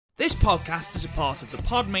This podcast is a part of the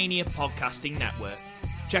Podmania podcasting network.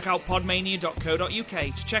 Check out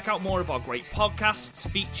podmania.co.uk to check out more of our great podcasts,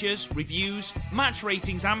 features, reviews, match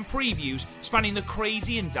ratings and previews spanning the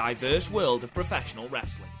crazy and diverse world of professional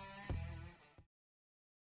wrestling.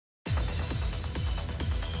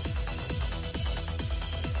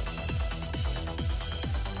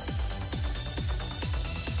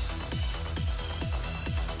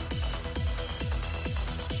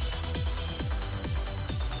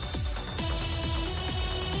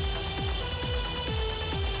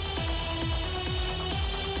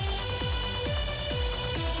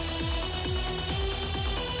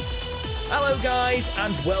 Hello guys,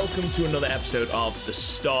 and welcome to another episode of the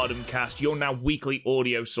Stardom Cast, your now weekly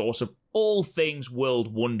audio source of all things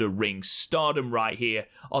World Wonder Ring Stardom right here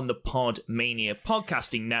on the Podmania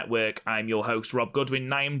podcasting network. I'm your host, Rob Goodwin,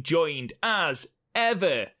 and I am joined, as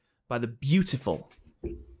ever, by the beautiful,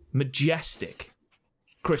 majestic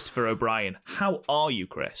Christopher O'Brien. How are you,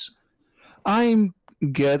 Chris? I'm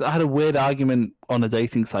good. I had a weird argument on a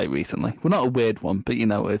dating site recently. Well, not a weird one, but,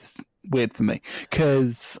 it's weird for me.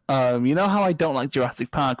 Because, you know how I don't like Jurassic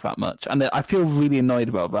Park that much? And I feel really annoyed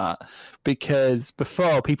about that. Because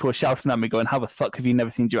before, people were shouting at me going, how the fuck have you never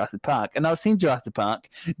seen Jurassic Park? And I've seen Jurassic Park,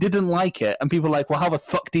 didn't like it. And people are like, well, how the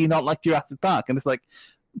fuck do you not like Jurassic Park? And it's like,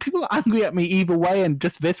 people are angry at me either way. And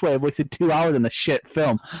just this way, I've wasted 2 hours in a shit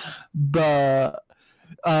film. But...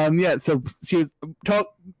 so she was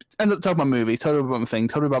ended up talking about movies, told her about my thing,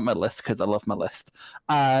 told her about my list because I love my list.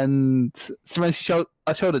 And so when I showed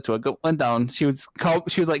it to her, went down. She was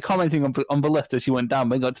like commenting on the list as she went down.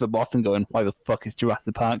 But I got to the bottom going, "Why the fuck is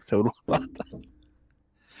Jurassic Park so low?"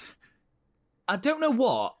 I don't know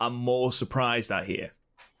what I'm more surprised at here: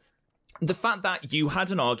 the fact that you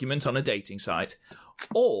had an argument on a dating site,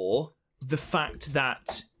 or the fact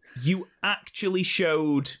that you actually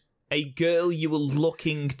showed a girl you were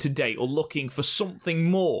looking to date or looking for something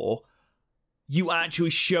more, you actually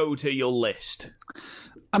showed her your list.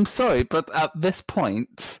 I'm sorry, but at this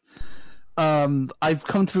point, I've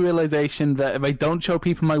come to the realization that if I don't show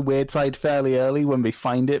people my weird side fairly early, when they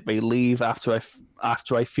find it, they leave after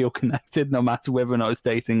I feel connected, no matter whether or not it's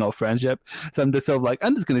dating or friendship. So I'm just sort of like,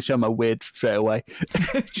 I'm just going to show my weird straight away.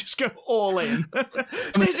 Just go all in.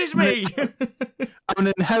 This is me. I'm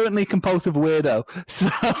an inherently compulsive weirdo. So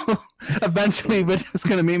eventually they're just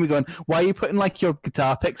going to meet me going, why are you putting like your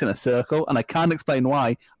guitar picks in a circle? And I can't explain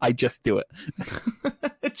why. I just do it.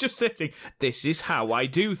 Just sitting. This is how I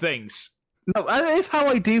do things. No, it's how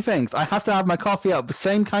I do things. I have to have my coffee out of the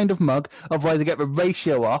same kind of mug, otherwise I get the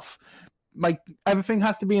ratio off. Everything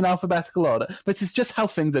has to be in alphabetical order, but it's just how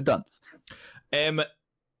things are done.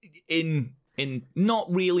 In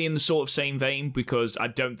not really in the sort of same vein, because I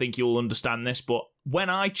don't think you'll understand this, but when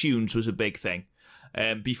iTunes was a big thing,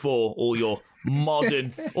 before all your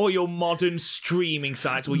modern streaming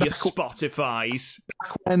sites or your Spotify's.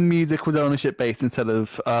 Back when music was ownership based instead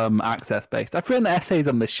of access based. I've written essays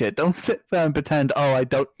on this shit. Don't sit there and pretend,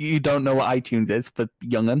 you don't know what iTunes is for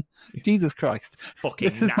young'un. Jesus Christ.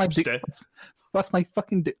 Fucking Napster. That's my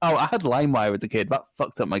fucking... I had LimeWire as a kid. That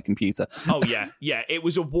fucked up my computer. Oh, yeah. Yeah, it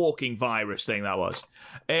was a walking virus thing, that was.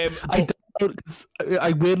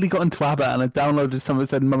 I weirdly got into Abbott and I downloaded something that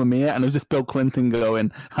said Mamma Mia, and it was just Bill Clinton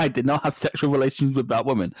going, I did not have sexual relations with that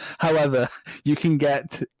woman. However, you can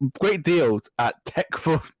get great deals at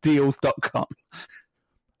techfordeals.com.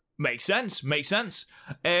 Makes sense.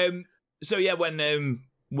 So, yeah, when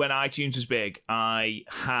iTunes was big, I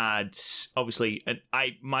had, obviously,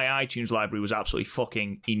 my iTunes library was absolutely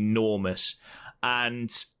fucking enormous, and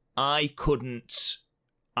I couldn't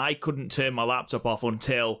turn my laptop off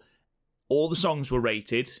until all the songs were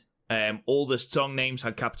rated, all the song names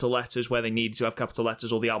had capital letters where they needed to have capital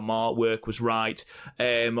letters, all the album artwork was right,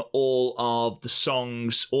 all of the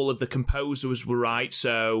songs, all of the composers were right,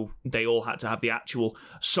 so they all had to have the actual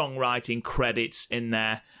songwriting credits in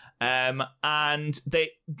there. And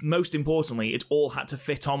they, most importantly, it all had to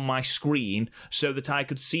fit on my screen so that I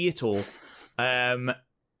could see it all. That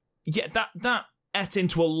ate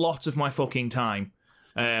into a lot of my fucking time.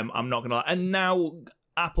 I'm not gonna lie. And now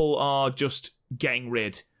Apple are just getting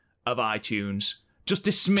rid of iTunes, just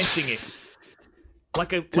dismissing it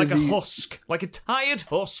like a husk, like a tired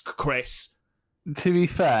husk, Chris. To be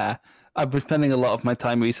fair, I've been spending a lot of my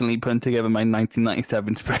time recently putting together my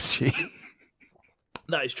 1997 spreadsheet.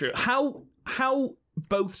 That is true. How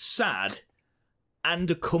both sad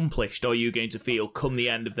and accomplished are you going to feel come the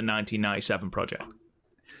end of the 1997 project?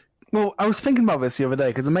 Well, I was thinking about this the other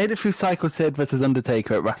day because I made it through Psycho Sid versus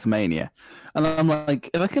Undertaker at WrestleMania, and I'm like,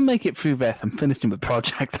 if I can make it through this, I'm finishing the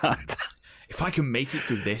project. If I can make it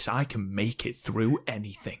through this, I can make it through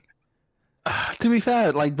anything. To be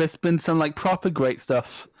fair, like there's been some like proper great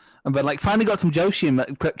stuff. But like finally got some Joshi in there,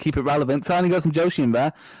 keep it relevant. Finally got some Joshi in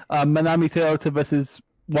there. Manami Toyota versus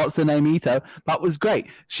what's her name Ito. That was great.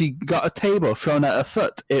 She got a table thrown at her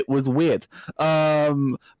foot. It was weird.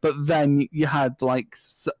 But then you had like,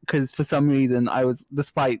 because for some reason I was,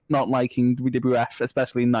 despite not liking WWF,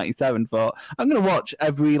 especially in '97, thought I'm gonna watch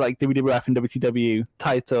every like WWF and WCW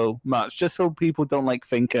title match just so people don't like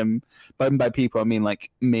think but by people I mean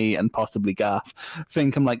like me and possibly Garth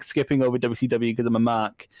think I'm like skipping over WCW because I'm a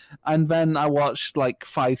mark. And then I watched like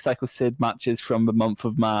 5 Psycho Sid matches from the month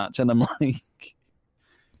of March, and I'm like.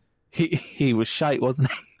 He was shite, wasn't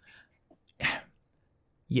he?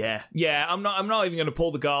 Yeah. I'm not even going to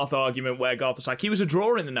pull the Garth argument where Garth was like he was a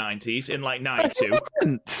draw in the '90s in like '92.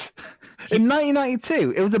 In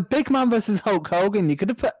 1992, it was a big man versus Hulk Hogan. You could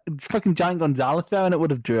have put fucking Giant Gonzalez there, and it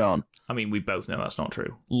would have drawn. I mean, we both know that's not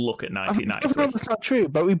true. Look at 1993. That's not true,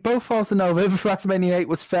 but we both also know that WrestleMania 8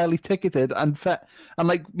 was fairly ticketed, and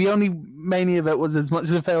like the only Mania that was as much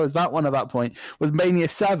as fair as that one at that point was Mania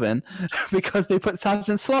 7 because they put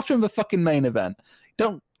Sergeant Slaughter in the fucking main event.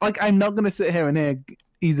 I'm not going to sit here and hear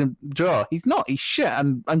he's a draw. He's not. He's shit,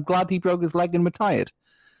 and I'm glad he broke his leg and retired.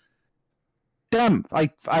 Damn,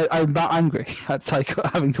 I'm that angry at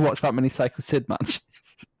having to watch that many Psycho Sid matches.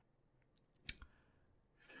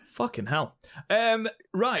 Fucking hell.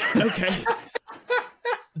 Right, okay.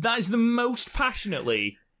 That is the most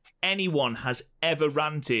passionately anyone has ever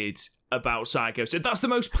ranted about Psycho Sid. That's the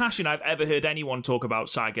most passion I've ever heard anyone talk about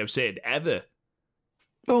Psycho Sid, ever.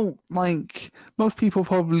 Well, like, most people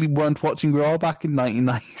probably weren't watching Raw back in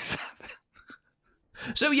 1997.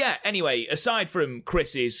 So yeah, anyway, aside from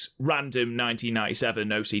Chris's random 1997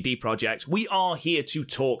 OCD project, we are here to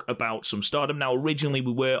talk about some Stardom. Now, originally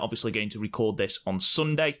we were obviously going to record this on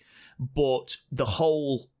Sunday, but the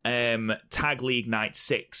whole Tag League Night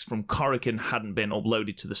 6 from Korakuen hadn't been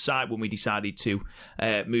uploaded to the site when we decided to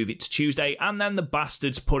move it to Tuesday, and then the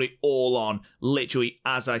bastards put it all on literally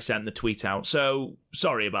as I sent the tweet out. So,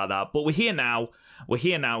 sorry about that, but we're here now,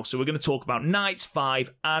 so we're going to talk about Nights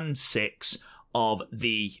 5 and 6 of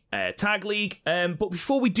the Tag League. But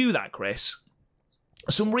before we do that, Chris,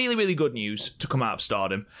 some really, really good news to come out of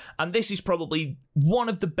Stardom. And this is probably one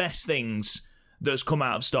of the best things that's come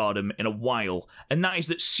out of Stardom in a while. And that is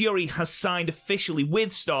that Syuri has signed officially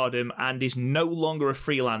with Stardom and is no longer a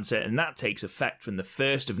freelancer. And that takes effect from the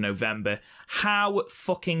 1st of November. How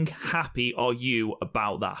fucking happy are you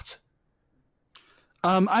about that?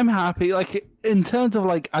 I'm happy. Like, in terms of,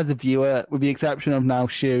 like, as a viewer, with the exception of now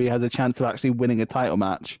Syuri has a chance of actually winning a title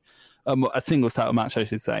match, a singles title match, I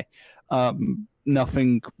should say,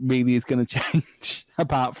 nothing really is going to change,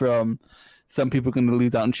 apart from some people are going to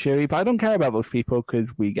lose out on Syuri, but I don't care about those people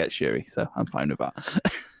because we get Syuri, so I'm fine with that.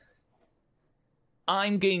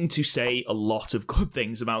 I'm going to say a lot of good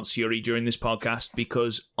things about Syuri during this podcast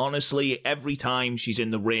because, honestly, every time she's in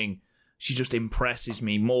the ring, she just impresses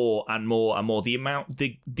me more and more and more.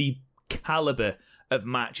 The caliber of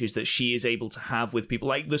matches that she is able to have with people,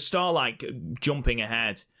 like the Starlight jumping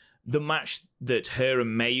ahead, the match that her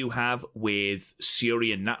and Mayu have with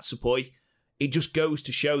Syuri and Natsupoi, it just goes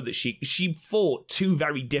to show that she fought 2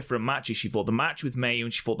 very different matches. She fought the match with Mayu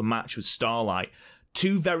and she fought the match with Starlight.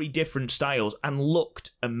 2 very different styles and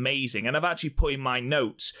looked amazing. And I've actually put in my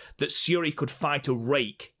notes that Syuri could fight a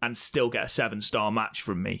rake and still get a 7-star match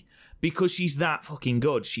from me. Because she's that fucking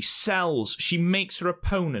good. She sells. She makes her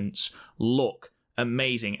opponents look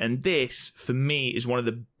amazing. And this, for me, is one of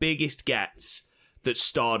the biggest gets that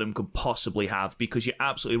Stardom could possibly have. Because you're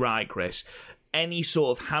absolutely right, Chris. Any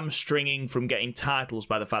sort of hamstringing from getting titles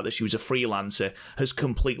by the fact that she was a freelancer has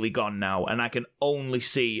completely gone now. And I can only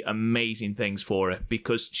see amazing things for her.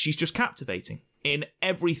 Because she's just captivating in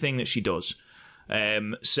everything that she does.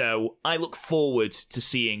 So I look forward to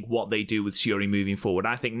seeing what they do with Syuri moving forward.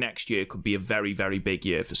 I think next year could be a very, very big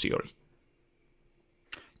year for Syuri.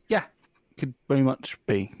 Yeah, could very much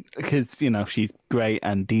be. Because, you know, she's great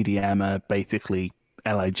and DDM are basically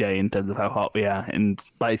LIJ in terms of how hot we are and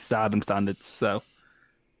by Stardom standards. So,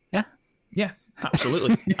 yeah. Yeah.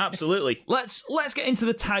 Absolutely. Absolutely. Let's get into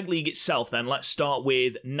the Tag League itself then. Let's start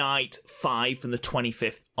with Night 5 from the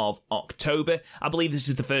 25th of October. I believe this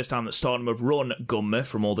is the first time that Stardom have run Gunma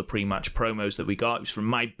from all the pre-match promos that we got. It was from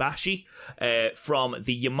Maibashi, from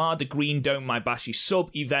the Yamada Green Dome Maibashi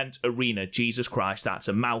sub-event arena. Jesus Christ, that's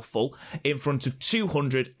a mouthful. In front of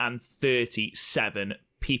 237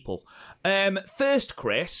 people. First,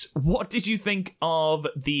 Chris, what did you think of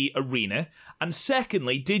the arena? And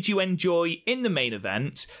secondly, did you enjoy, in the main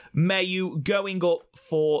event, Mayu going up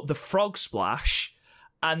for the frog splash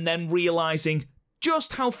and then realising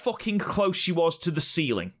just how fucking close she was to the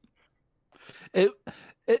ceiling? It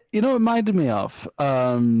you know, it reminded me of.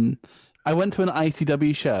 I went to an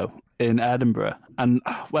ICW show in Edinburgh, and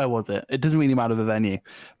where was it? It doesn't really matter the venue,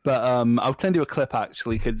 but I'll send you a clip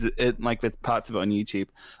actually because there's parts of it on YouTube.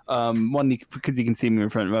 One because you can see me in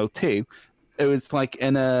front row. Two, it was like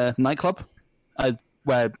in a nightclub, as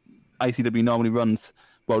where ICW normally runs.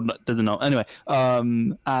 Well, doesn't know anyway.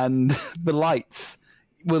 And the lights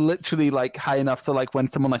were literally like high enough so like when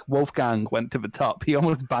someone like Wolfgang went to the top, he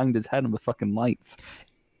almost banged his head on the fucking lights.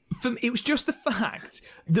 It was just the fact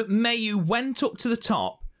that Mayu went up to the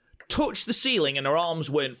top, touched the ceiling, and her arms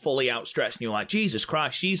weren't fully outstretched, and you're like, Jesus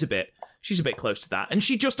Christ, she's a bit close to that. And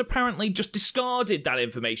she just apparently just discarded that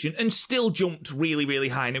information and still jumped really, really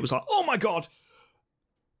high, and it was like, oh my God.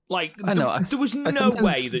 Like, there was no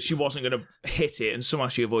way that she wasn't going to hit it, and somehow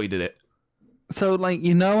she avoided it. So, like,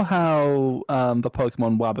 you know how the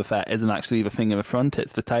Pokemon Wobbuffet isn't actually the thing in the front,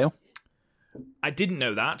 it's the tail? I didn't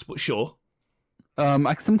know that, but sure.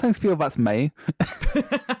 I sometimes feel that's May.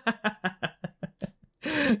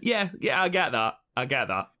 yeah, I get that.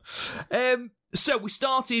 So we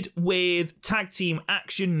started with tag team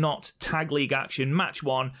action, not tag league action. Match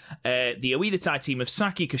 1, the Oedo Tai team of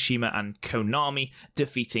Saki Kashima and Konami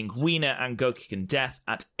defeating Rina and Gokiken Death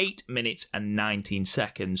at 8 minutes and 19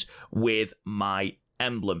 seconds with My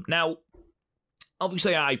Emblem. Now,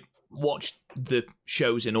 obviously I watched the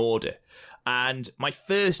shows in order, and my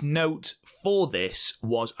first note for this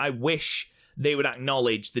was I wish they would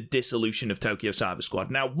acknowledge the dissolution of Tokyo Cyber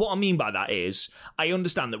Squad. Now, what I mean by that is, I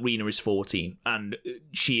understand that Rina is 14, and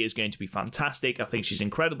she is going to be fantastic. I think she's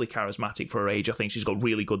incredibly charismatic for her age. I think she's got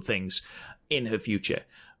really good things in her future.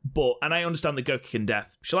 And I understand that Gokiken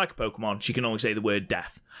Death, she's like a Pokemon, she can only say the word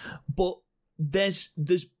death. But there's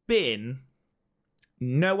been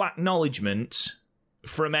no acknowledgement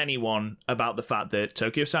from anyone about the fact that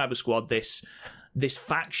Tokyo Cyber Squad, this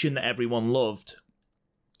faction that everyone loved,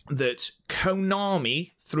 that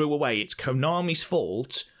Konami threw away. It's Konami's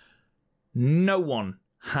fault. No one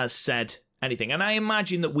has said anything. And I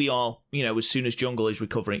imagine that we are, as soon as Jungle is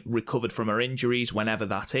recovered from her injuries, whenever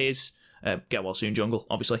that is, get well soon, Jungle,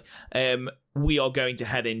 obviously, we are going to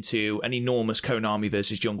head into an enormous Konami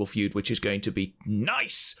versus Jungle feud, which is going to be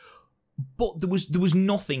nice. But there was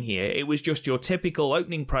nothing here. It was just your typical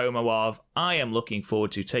opening promo of, I am looking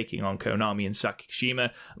forward to taking on Konami and Saki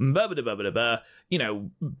Kashima,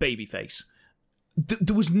 babyface.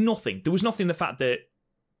 There was nothing. There was nothing. The fact that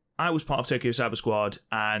I was part of Tokyo Cyber Squad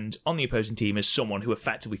and on the opposing team is someone who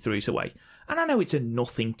effectively threw it away. And I know it's a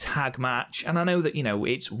nothing tag match, and I know that,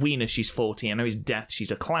 it's Rina, she's 40, I know it's Death,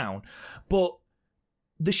 she's a clown, but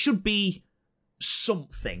there should be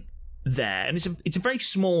something there, and it's a very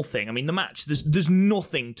small thing. I mean, the match, there's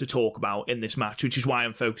nothing to talk about in this match, which is why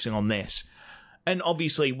I'm focusing on this. And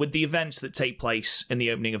obviously, with the events that take place in the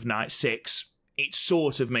opening of Night 6, it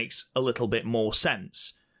sort of makes a little bit more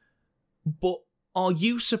sense. But are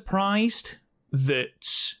you surprised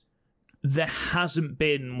that there hasn't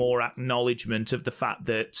been more acknowledgement of the fact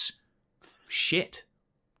that, shit,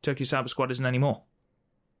 Tokyo Cyber Squad isn't anymore?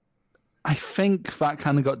 I think that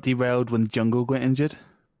kind of got derailed when Jungle got injured.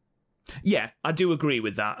 Yeah, I do agree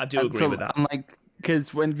with that. And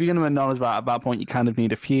because when you're going to acknowledge that, at that point, you kind of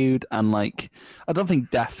need a feud, and I don't think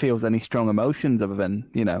Death feels any strong emotions other than,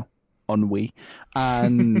 ennui.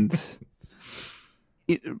 And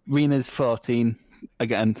Rina's 14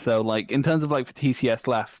 again, so in terms of the TCS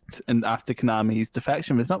left and after Konami's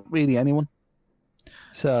defection, there's not really anyone.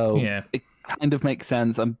 So yeah, it kind of makes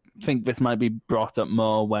sense. I think this might be brought up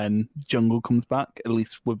more when Jungle comes back, at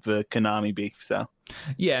least with the Konami beef. So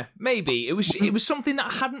yeah, maybe it was something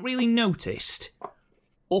that I hadn't really noticed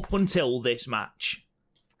up until this match,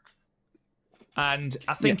 and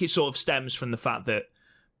I think it sort of stems from the fact that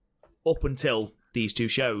up until these two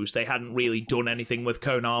shows, they hadn't really done anything with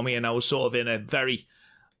Konami, and I was sort of in a very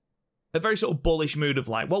sort of bullish mood of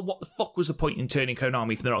well, what the fuck was the point in turning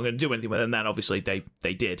Konami if they're not going to do anything with it? And then obviously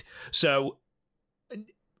they did. So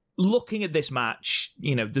looking at this match,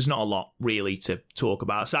 there's not a lot really to talk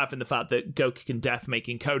about, aside from the fact that Gokiken Death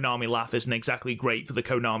making Konami laugh isn't exactly great for the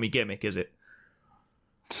Konami gimmick, is it?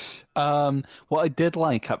 What I did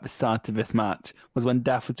like at the start of this match was when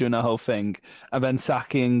Death was doing the whole thing, and then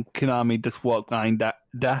Saki and Konami just walk behind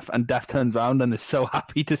Death, and Death turns around and is so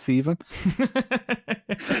happy to see them.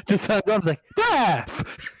 Just turns around and is like,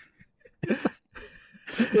 Death!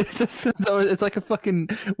 It's like a fucking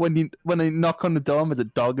when they knock on the door and there's a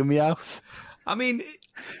dog in the house. I mean,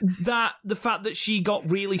 the fact that she got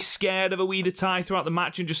really scared of Oedo Tai throughout the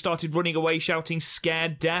match and just started running away shouting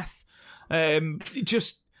 "Scared Death."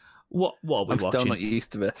 What are we watching? I'm still not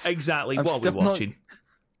used to this. Exactly, what are we watching?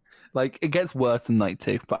 Like, it gets worse in night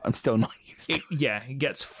 2, but I'm still not used to it. It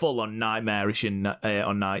gets full on nightmarish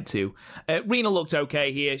on night 2. Rena looked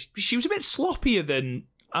okay here. She was a bit sloppier than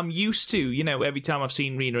I'm used to. You know, every time I've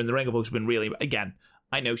seen Rena in the ring, I've always been really... Again,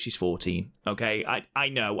 I know she's 14, okay? I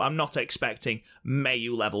know. I'm not expecting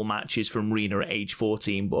Mayu-level matches from Rena at age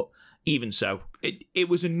 14, but even so, it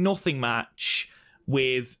was a nothing match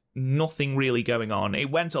with nothing really going on. It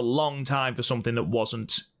went a long time for something that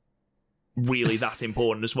wasn't really that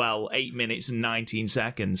important as well. 8 minutes and 19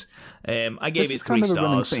 seconds. I gave it 3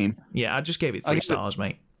 stars. Yeah, I just gave it 3 stars,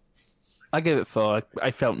 mate. I gave it 4.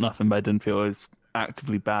 I felt nothing, but I didn't feel it was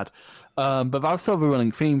actively bad. But that's sort of a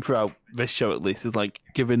running theme throughout this show, at least, is like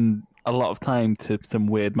giving a lot of time to some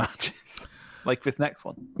weird matches. Like this next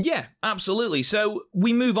one. Yeah, absolutely. So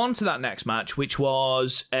we move on to that next match, which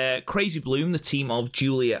was Crazy Bloom, the team of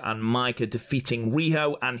Julia and Micah, defeating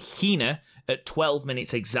Riho and Hina at 12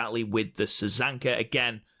 minutes exactly with the Sazanka.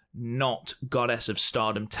 Again, not Goddess of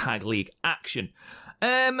Stardom Tag League action.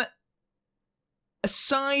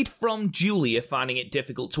 Aside from Julia finding it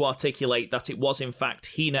difficult to articulate that it was in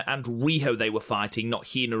fact Hina and Riho they were fighting, not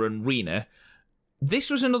Hina and Rena,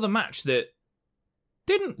 this was another match that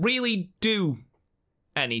didn't really do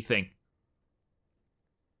anything.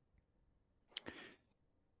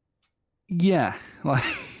 Yeah, like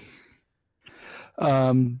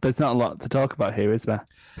there's not a lot to talk about here, is there?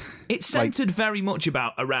 It centered very much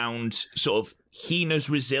around sort of Hina's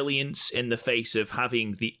resilience in the face of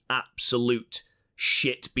having the absolute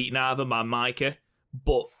shit beaten out of her by Micah,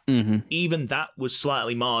 but even that was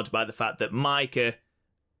slightly marred by the fact that Micah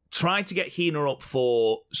tried to get Hina up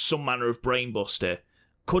for some manner of brainbuster,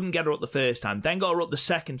 couldn't get her up the first time, then got her up the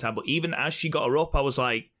second time, but even as she got her up, I was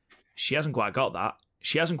like, she hasn't quite got that.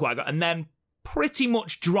 And then pretty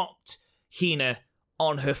much dropped Hina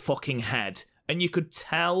on her fucking head. And you could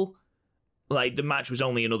tell, like, the match was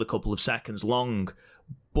only another couple of seconds long,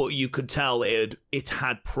 but you could tell it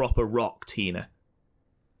had proper rocked Hina.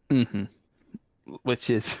 Which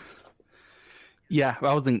is... Yeah,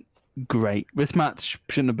 that wasn't great. This match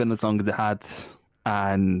shouldn't have been as long as it had,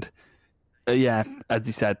 and... yeah, as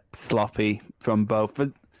you said, sloppy from both.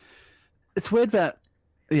 But it's weird that,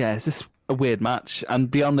 it's just a weird match. And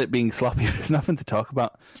beyond it being sloppy, there's nothing to talk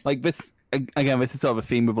about. Like this, again, this is sort of a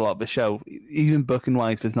theme of a lot of the show. Even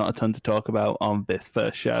booking-wise, there's not a ton to talk about on this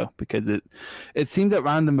first show because it seems at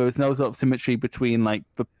random there was no sort of symmetry between like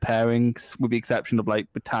the pairings, with the exception of like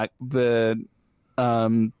the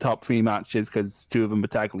top 3 matches, because 2 of them were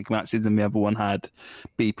tag league matches and the other one had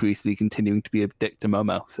B. Priestley continuing to be a dick to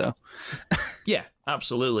Momo. So yeah,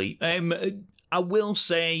 absolutely. I will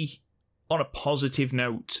say on a positive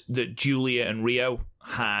note that Julia and Rio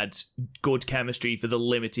had good chemistry for the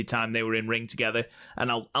limited time they were in ring together,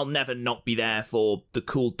 and I'll never not be there for the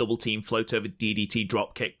cool double team float over DDT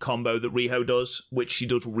dropkick combo that Riho does, which she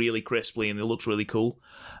does really crisply and it looks really cool.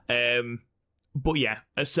 But yeah,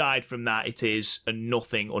 aside from that, it is a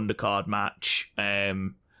nothing undercard match,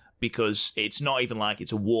 because it's not even like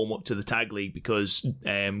it's a warm-up to the tag league, because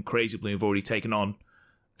Crazy Bloom have already taken on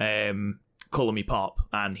Colour Me Pop,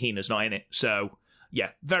 and Hina's not in it. So yeah,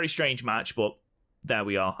 very strange match, but there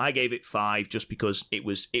we are. I gave it 5 just because it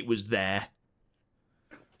was there.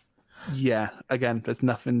 Yeah, again, there's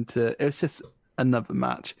nothing to... It was just another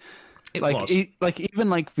match. It was. Even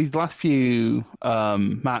like these last few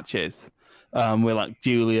matches... where like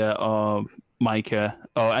Julia or Micah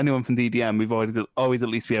or anyone from DDM, we've always at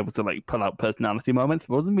least be able to like pull out personality moments.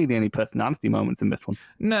 There wasn't really any personality moments in this one.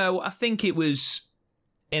 No, I think it was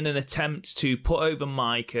in an attempt to put over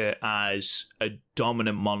Micah as a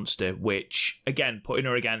dominant monster, which, again, putting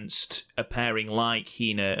her against a pairing like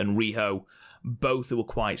Hina and Riho, both who were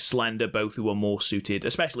quite slender, both who were more suited,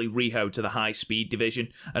 especially Riho, to the high-speed division,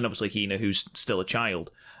 and obviously Hina, who's still a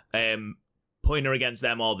child. Putting her against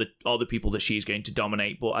them are the people that she's going to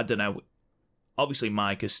dominate, but I don't know. Obviously,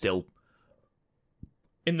 Micah's still,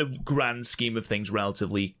 in the grand scheme of things,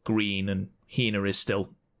 relatively green, and Hina is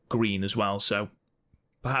still green as well, so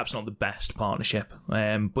perhaps not the best partnership.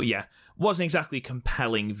 But yeah, wasn't exactly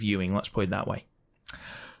compelling viewing, let's put it that way.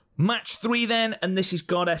 Match 3 then, and this is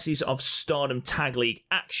Goddesses of Stardom Tag League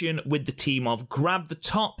action with the team of Grab the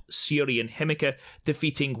Top, Syuri and Himika,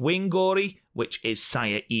 defeating Wingori, which is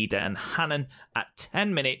Saya, Ida and Hanan, at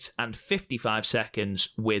 10 minutes and 55 seconds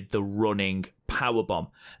with the running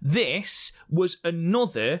powerbomb. This was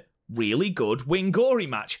another really good Wingori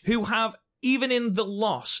match, who have, even in the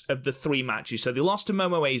loss of the 3 matches, so they lost to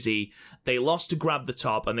Momo AZ, they lost to Grab the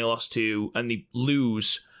Top, and they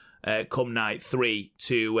lose come night 3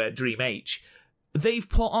 to Dream H. They've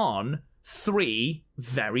put on 3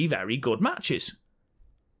 very, very good matches.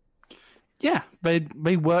 Yeah,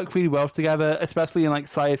 they work really well together, especially in like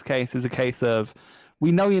Saya's case. Is a case of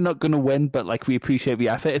we know you're not going to win, but like we appreciate the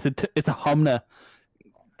effort. It's a Homner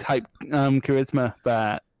type charisma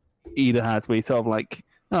that Ida has, where you sort of like,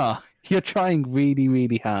 oh, you're trying really,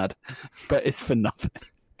 really hard, but it's for nothing.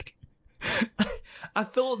 I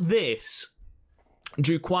thought this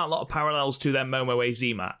drew quite a lot of parallels to their Momo AZ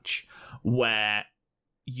match, where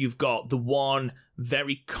you've got the one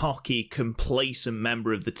very cocky, complacent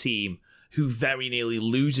member of the team who very nearly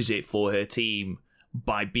loses it for her team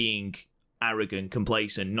by being arrogant,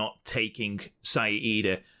 complacent, not taking Saya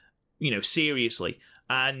Ida, seriously.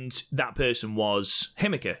 And that person was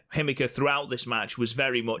Himeka. Himeka throughout this match was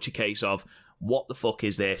very much a case of, what the fuck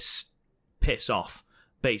is this? Piss off.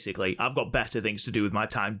 Basically, I've got better things to do with my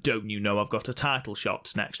time. Don't you know I've got a title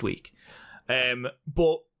shot next week?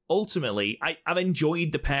 But ultimately, I've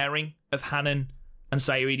enjoyed the pairing of Hanan and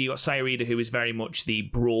Sayurida. You got Sayurida, who is very much the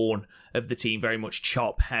brawn of the team, very much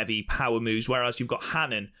chop heavy power moves, whereas you've got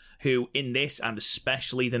Hanan, who in this and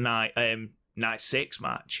especially the night 6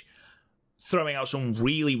 match, throwing out some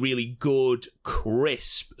really, really good,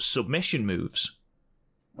 crisp submission moves.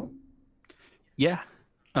 Yeah.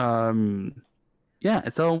 Yeah,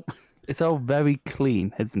 it's all very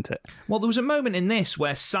clean, isn't it? Well, there was a moment in this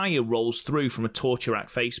where Saya rolls through from a torture rack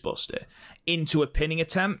facebuster into a pinning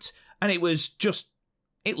attempt, and it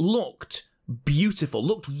looked beautiful,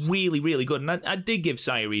 looked really, really good. And I did give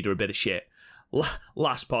Sayurida a bit of shit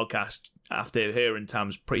last podcast after her and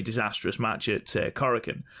Tam's pretty disastrous match at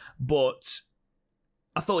Korakuen. But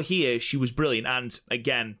I thought here she was brilliant, and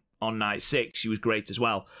again, on night 6, she was great as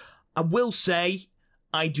well. I will say,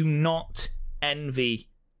 I do not envy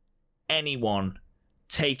anyone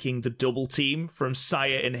taking the double team from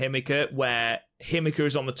Saya and Himeka, where Himeka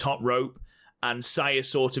is on the top rope and Saya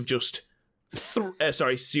sort of just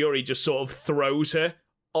Sayuri just sort of throws her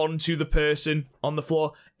onto the person on the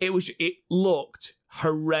floor. It looked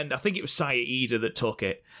horrendous. I think it was Saya Ida that took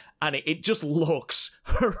it, and it just looks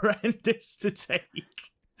horrendous to take.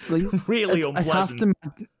 Like, really unpleasant.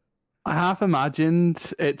 I half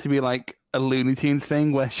imagined it to be like a Looney Tunes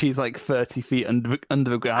thing where she's like 30 feet under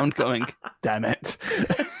the ground going, damn it.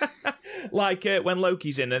 Like when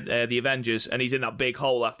Loki's in the Avengers and he's in that big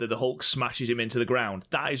hole after the Hulk smashes him into the ground.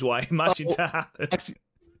 That is what I imagine to happen.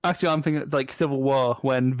 Actually, I'm thinking it's like Civil War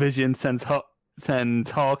when Vision sends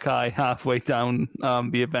Hawkeye halfway down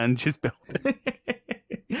the Avengers building.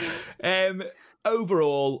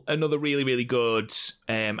 Overall, another really, really good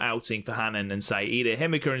outing for Hanan and Saida.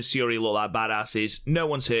 Himeka and Sayuri look like badasses. No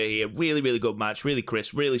one's hurt here. Really, really good match. Really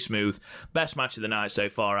crisp, really smooth. Best match of the night so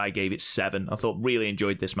far. I gave it 7. I thought really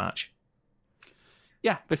enjoyed this match.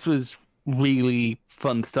 Yeah, this was really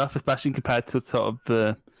fun stuff, especially compared to sort of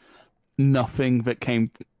the nothing that came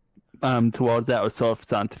towards that. I was sort of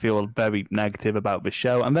starting to feel very negative about the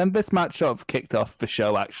show. And then this match sort of kicked off the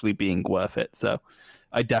show actually being worth it. So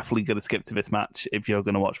I definitely going to skip to this match if you're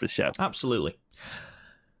going to watch this show. Absolutely.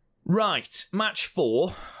 Right, match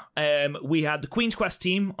 4. We had the Queen's Quest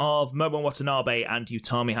team of Momo Watanabe and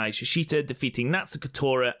Utami Hayashishita defeating Natsuko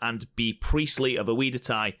Tora and B. Priestley of Oedo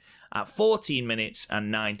Tai at 14 minutes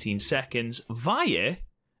and 19 seconds via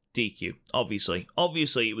DQ. Obviously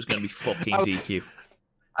it was going to be fucking DQ.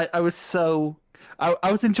 I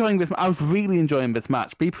was enjoying this. I was really enjoying this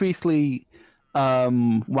match. B. Priestley,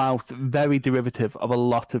 whilst very derivative of a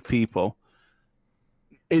lot of people,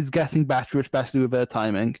 is getting better, especially with her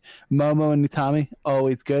timing. Momo and Utami,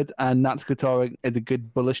 always good, and Natsuko Tora is a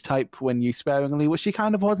good bullish type when used sparingly, which she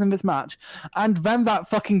kind of was in this match. And then that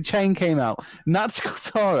fucking chain came out.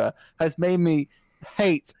 Natsuko Tora has made me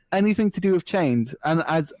hate anything to do with chains, and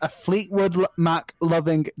as a Fleetwood Mac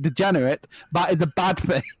loving degenerate, that is a bad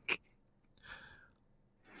thing.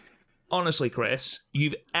 Honestly, Chris,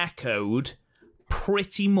 you've echoed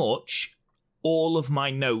pretty much all of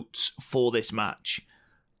my notes for this match.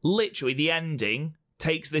 Literally, the ending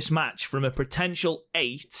takes this match from a potential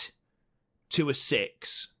 8 to a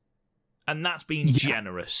 6. And that's being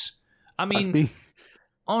generous. I mean,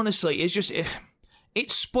 honestly, it's just... It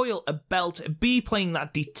spoiled a belt. B playing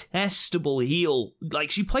that detestable heel. Like,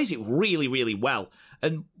 she plays it really, really well.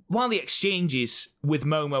 And while the exchanges with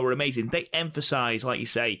Momo are amazing, they emphasise, like you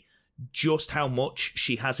say, just how much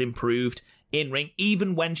she has improved in ring.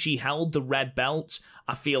 Even when she held the red belt,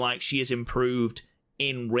 I feel like she has improved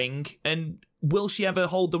in ring. And will she ever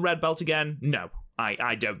hold the red belt again? No,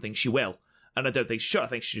 I don't think she will. And I don't think I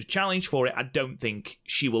think she should challenge for it. I don't think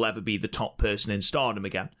she will ever be the top person in Stardom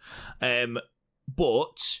again.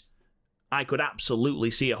 But I could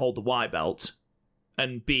absolutely see her hold the white belt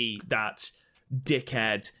and be that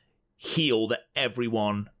dickhead heel that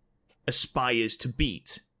everyone aspires to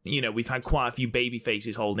beat we've had quite a few baby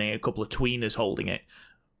faces holding it, a couple of tweeners holding it.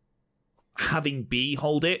 Having B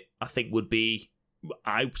hold it, I think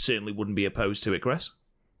I certainly wouldn't be opposed to it, Chris.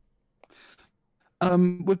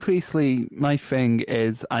 With Priestley, my thing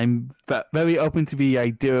is I'm very open to the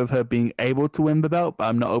idea of her being able to win the belt, but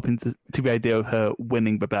I'm not open to the idea of her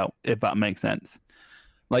winning the belt, if that makes sense.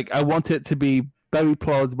 Like, I want it to be very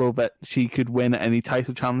plausible that she could win any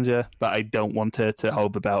title challenger, but I don't want her to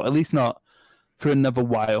hold the belt, at least not for another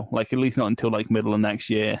while, like at least not until like middle of next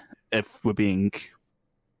year, if we're being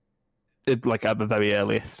like at the very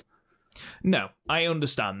earliest. No, I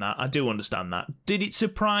understand that. I do understand that. Did it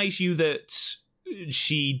surprise you that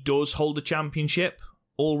she does hold a championship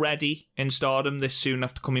already in Stardom this soon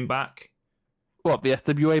after coming back? What, the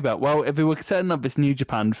SWA belt? Well, if we were setting up this New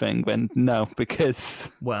Japan thing, then no,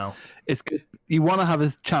 because it's good. You want to have a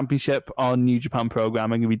championship on New Japan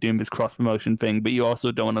programming and be doing this cross promotion thing, but you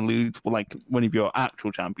also don't want to lose like one of your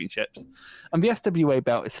actual championships. And the SWA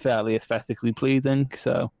belt is fairly aesthetically pleasing,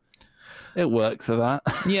 so it works for that.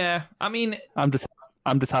 Yeah, I mean, I'm just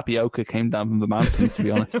happy Oka came down from the mountains, to be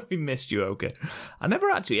honest. We missed you, Oka. I never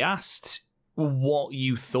actually asked what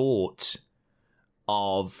you thought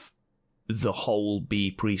of the whole B.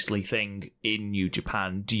 Priestley thing in New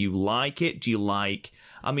Japan. Do you like it?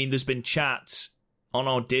 I mean, there's been chats on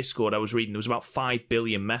our Discord I was reading. There was about 5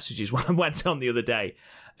 billion messages when I went on the other day.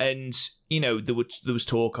 And, there was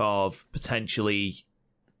talk of potentially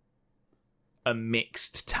a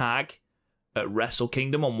mixed tag at Wrestle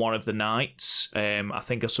Kingdom on one of the nights. I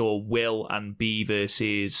think I saw Will and B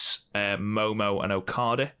versus Momo and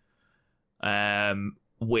Okada,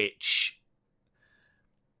 which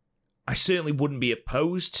I certainly wouldn't be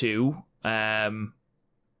opposed to.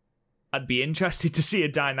 I'd be interested to see a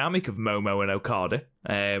dynamic of Momo and Okada.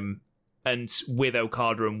 And with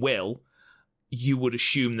Okada and Will, you would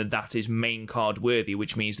assume that is main card worthy,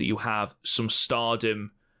 which means that you have some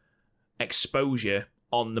Stardom exposure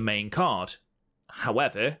on the main card.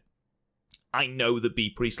 However, I know that B.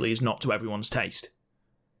 Priestley is not to everyone's taste.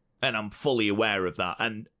 And I'm fully aware of that.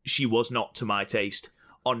 And she was not to my taste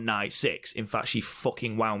on night 6. In fact, she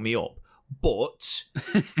fucking wound me up. But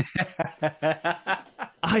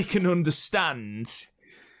I can understand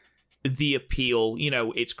the appeal.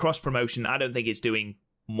 It's cross-promotion. I don't think it's doing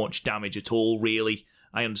much damage at all, really.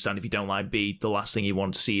 I understand if you don't like B, the last thing you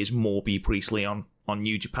want to see is more B. Priestley on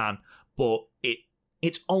New Japan. But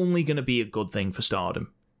it's only going to be a good thing for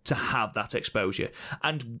Stardom to have that exposure.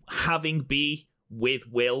 And having B with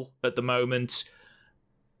Will at the moment,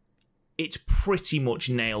 it's pretty much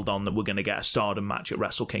nailed on that we're going to get a Stardom match at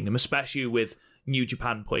Wrestle Kingdom, especially with New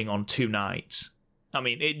Japan putting on 2 nights. I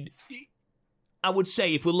mean, I would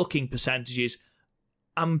say if we're looking percentages,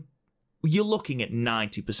 you're looking at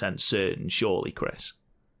 90% certain, surely, Chris.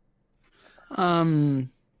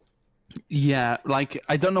 Yeah, like,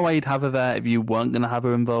 I don't know why you'd have her there if you weren't going to have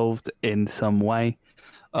her involved in some way.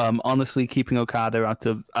 Honestly, keeping Okada out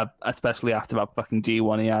of, especially after that fucking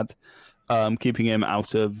G1 he had, keeping him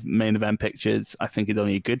out of main event pictures, I think is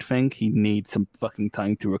only a good thing. He needs some fucking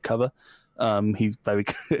time to recover. He's very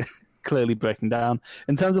clearly breaking down.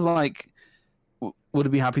 In terms of, like, would I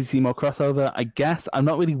be happy to see more crossover? I guess. I'm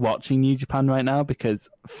not really watching New Japan right now because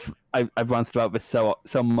I've ranted about this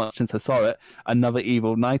so much since I saw it. Another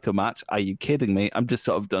Evil Naito match? Are you kidding me? I'm just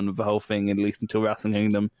sort of done with the whole thing, at least until Wrestle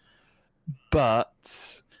Kingdom. But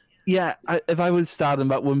yeah, if I was Stardom,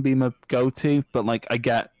 that wouldn't be my go-to. But like, I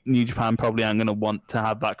get New Japan probably aren't going to want to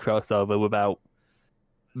have that crossover without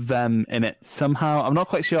them in it somehow. I'm not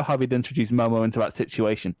quite sure how they'd introduce Momo into that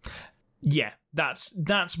situation. Yeah, that's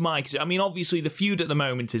my... I mean, obviously, the feud at the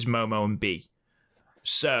moment is Momo and B.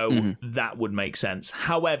 So that would make sense.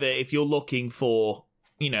 However, if you're looking for,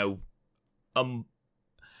 not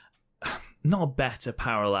a better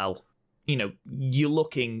parallel, you're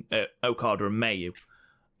looking at Okada and Mayu,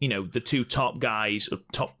 the 2 top guys, or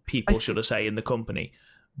top people, should I say, in the company.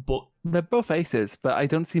 But they're both aces, but I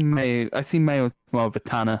don't see Mayu. I see Mayu as more of a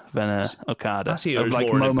Tanner than a Okada. I see her as like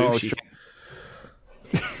more Momo.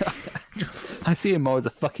 I see him more as a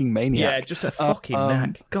fucking maniac. Yeah, just a fucking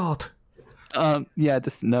knack. God. Yeah,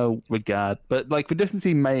 just no regard. But like, we doesn't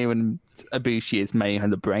see Mayu and Ibushi as Mayu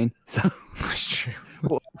and the brain. So that's true.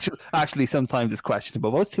 Well, actually, sometimes it's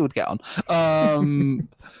questionable. Those 2 would get on.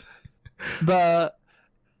 But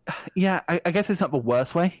yeah, I guess it's not the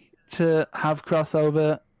worst way to have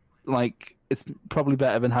crossover. Like, it's probably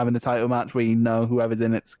better than having a title match where whoever's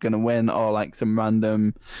in it's going to win, or like some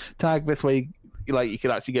random tag. This way, like, you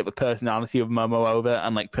could actually get the personality of Momo over,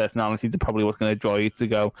 and like, personalities are probably what's going to draw you to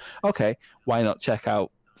go, okay, why not check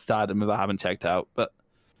out Stardom if I haven't checked out? But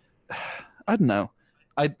I don't know.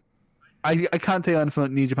 I can't tell you anything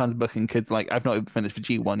about New Japan's booking because like I've not even finished for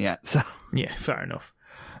G1 yet. So yeah, fair enough.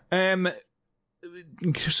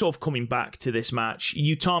 Sort of coming back to this match,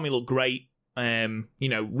 Utami looked great.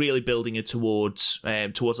 Really building it towards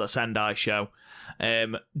that Sendai show.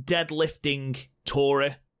 Deadlifting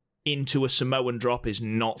Tora into a Samoan drop is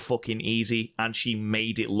not fucking easy, and she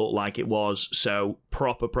made it look like it was. So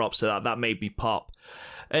proper props to that. That made me pop.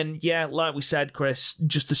 And yeah, like we said, Chris,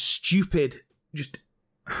 just the stupid, just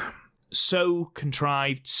so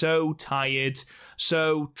contrived, so tired,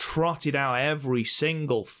 so trotted out every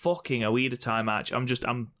single fucking Oedo Tai match.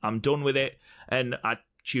 I'm done with it, and I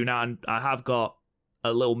tune out. And I have got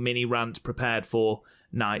a little mini rant prepared for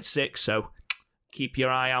night 6, so keep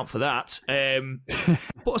your eye out for that.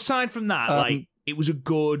 But aside from that, it was a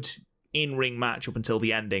good in-ring match up until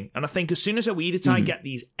the ending, and I think as soon as Oedo Tai get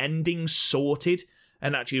these endings sorted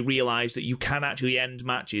and actually realise that you can actually end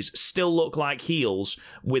matches, still look like heels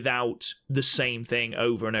without the same thing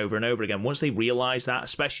over and over and over again. Once they realise that,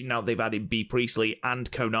 especially now they've added B. Priestley and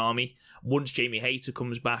Konami, once Jamie Hayter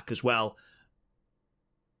comes back as well,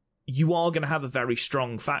 you are going to have a very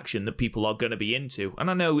strong faction that people are going to be into. And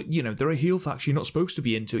I know, they're a heel faction, you're not supposed to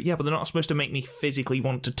be into it. Yeah, but they're not supposed to make me physically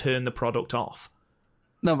want to turn the product off.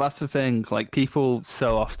 No, that's the thing. Like, people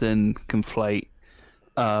so often conflate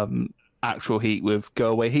actual heat with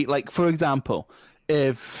go away heat. Like, for example,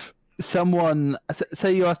 if someone,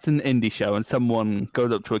 say you're at an indie show and someone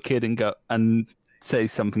goes up to a kid and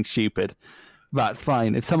says something stupid, that's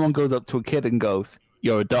fine. If someone goes up to a kid and goes,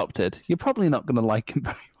 "You're adopted," you're probably not going to like him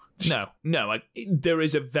very much. No, there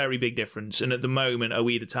is a very big difference. And at the moment,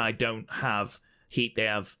 Oedo Tai don't have heat. They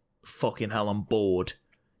have fucking hell on board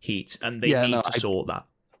heat, and they need to sort that.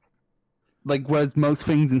 Like, whereas most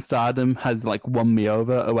things in Stardom has, like, won me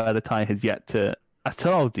over, Oedo Tai has yet to at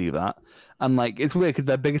all do that. And, like, it's weird because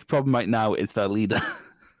their biggest problem right now is their leader.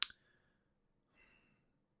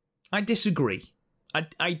 I disagree.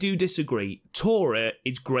 I do disagree. Tora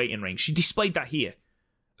is great in ring. She displayed that here.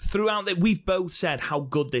 Throughout that, we've both said how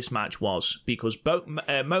good this match was because both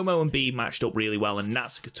Momo and B matched up really well, and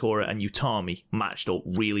Natsuko Tora and Utami matched up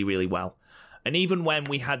really, really well. And even when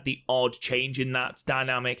we had the odd change in that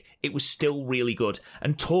dynamic, it was still really good.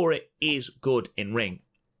 And Tora is good in ring.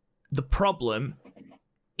 The problem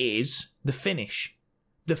is the finish.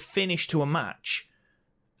 The finish to a match.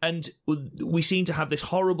 And we seem to have this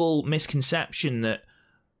horrible misconception that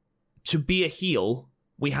to be a heel,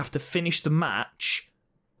 we have to finish the match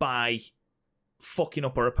by fucking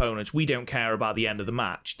up our opponents. We don't care about the end of the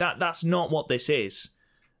match. That's not what this is.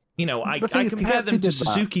 I compare them to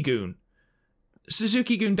Suzuki-gun.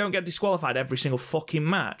 Suzuki-gun don't get disqualified every single fucking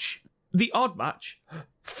match. The odd match,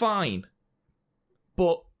 fine.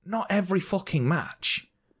 But not every fucking match.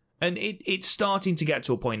 And it's starting to get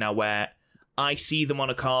to a point now where I see them on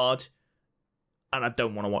a card and I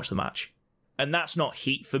don't want to watch the match. And that's not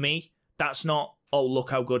heat for me. That's not, oh, look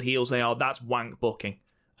how good heels they are. That's wank booking.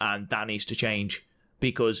 And that needs to change.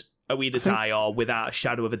 Because Oedo Tai are, without a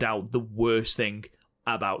shadow of a doubt, the worst thing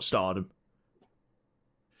about Stardom.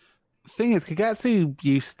 Thing is, Kagetsu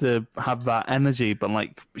used to have that energy, but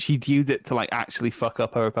like she'd use it to like actually fuck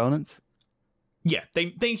up her opponents. Yeah,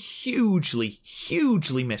 they hugely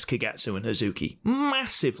miss Kagetsu and Hazuki.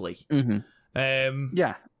 Massively. Mm-hmm.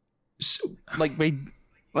 Yeah. So,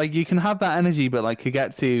 like you can have that energy, but like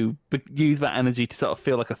Kagetsu use that energy to sort of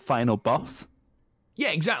feel like a final boss. Yeah,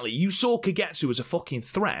 exactly. You saw Kagetsu as a fucking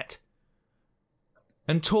threat.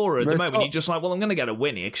 And Tora, at the moment, you're just like, well, I'm going to get a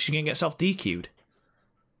win here because she's going to get self-DQ'd.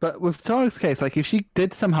 But with Tora's case, like, if she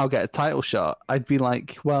did somehow get a title shot, I'd be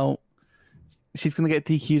like, well, she's going to get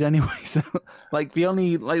DQ'd anyway. So, like, the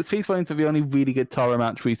only, like, Space Volumes for the only really good Tora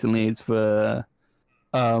match recently is for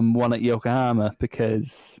one at Yokohama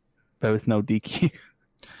because there was no DQ.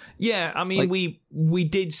 Yeah, I mean, like, we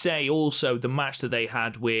did say also the match that they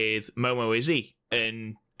had with Momo Izzy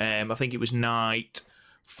in, I think it was night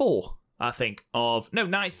 3, of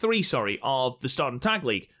the Stardom Tag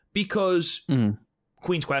League, because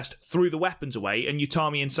Queen's Quest threw the weapons away and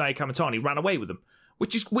Utami and Saya Kamitani ran away with them,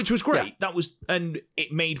 which was great. Yeah. That was, and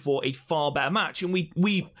it made for a far better match. And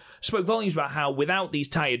we spoke volumes about how without these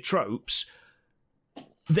tired tropes,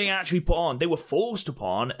 they were forced to put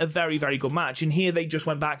on a very, very good match. And here they just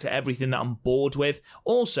went back to everything that I'm bored with.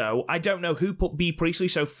 Also, I don't know who put B. Priestley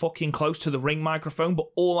so fucking close to the ring microphone, but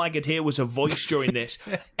all I could hear was a voice during this.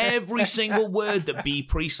 Every single word that B.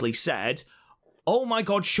 Priestley said, oh my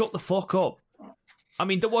God, shut the fuck up. I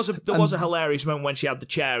mean, there was a hilarious moment when she had the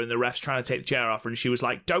chair and the ref's trying to take the chair off her and she was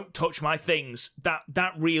like, don't touch my things.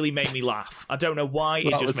 That really made me laugh. I don't know why,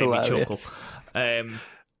 it just made me chuckle.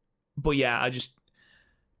 But yeah,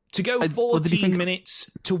 To go 14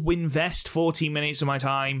 minutes, to invest 14 minutes of my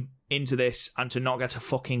time into this and to not get a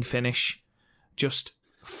fucking finish, just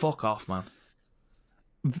fuck off, man.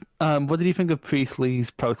 What did you think of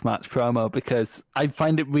Priestley's post-match promo? Because I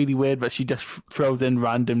find it really weird that she just throws in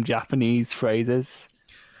random Japanese phrases,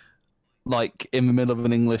 like in the middle of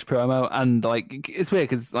an English promo, and like it's weird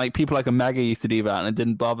because like people like Omega used to do that and it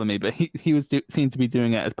didn't bother me, but he seemed to be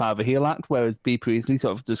doing it as part of a heel act, whereas B Priestley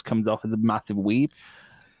sort of just comes off as a massive weeb.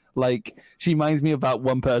 Like, she reminds me of that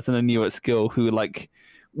one person I knew at school who, like,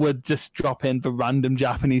 would just drop in the random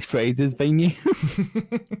Japanese phrases they knew.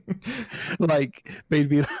 Like, they'd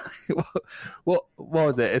be like, what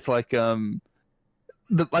was it? It's like,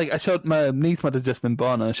 I showed my niece might have just been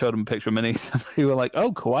born, and I showed them a picture of my niece, and they were like,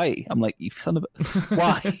 oh, kawaii. I'm like, you son of a...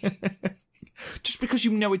 Why? Just because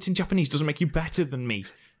you know it's in Japanese doesn't make you better than me.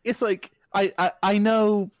 It's like, I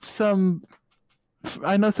know some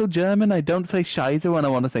German. I don't say Scheiße when I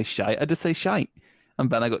want to say shite. I just say shite.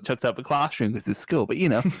 And then I got chucked out of the classroom because it's school, but you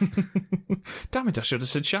know. Damn it, I should have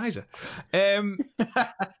said Scheiße.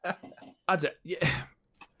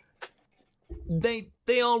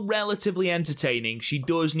 They are relatively entertaining. She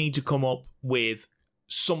does need to come up with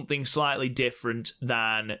something slightly different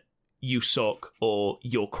than you suck or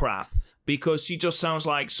you're crap, because she just sounds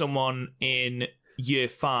like someone in year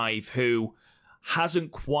 5 who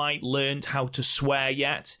hasn't quite learned how to swear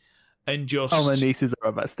yet, and just... Oh, my nieces are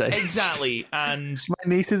about stage. Exactly, and...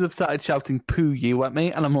 My nieces have started shouting poo you at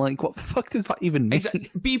me, and I'm like, what the fuck does that even mean? Exactly.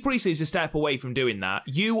 B Priestley is a step away from doing that.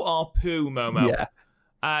 You are poo, Momo. Yeah.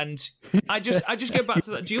 And I just go back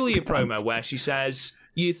to that Julia promo where she says,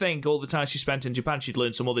 you think all the time she spent in Japan she'd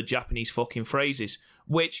learn some other Japanese fucking phrases,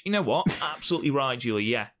 which, you know what? Absolutely right, Julia.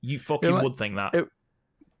 Yeah, you fucking would think that.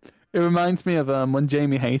 It reminds me of when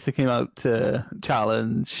Jamie Hayter came out to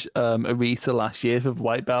challenge Arisa last year for the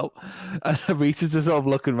white belt, and Arisa's just sort of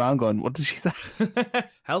looking around going, what did she say?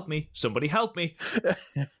 Help me. Somebody help me.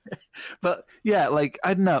 But yeah, like,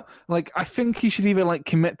 I don't know. Like, I think you should either like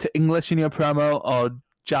commit to English in your promo or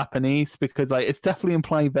Japanese, because like it's definitely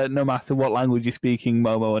implied that no matter what language you're speaking,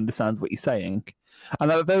 Momo understands what you're saying. And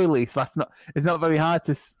at the very least, it's not very hard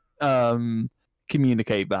to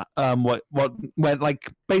communicate that.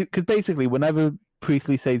 Because basically whenever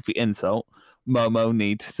Priestley says the insult, Momo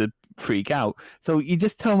needs to freak out. So you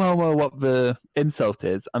just tell Momo what the insult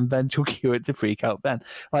is, and then she'll cue it to freak out then.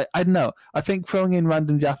 Like, I don't know. I think throwing in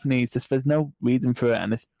random Japanese, there's no reason for it,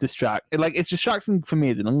 and it's it's distracting for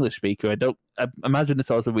me as an English speaker. I imagine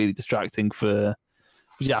it's also really distracting for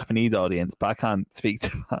the Japanese audience, but I can't speak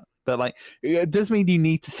to that. But like, it does mean you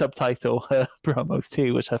need to subtitle her promos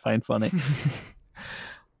too, which I find funny.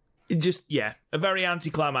 Just, yeah, a very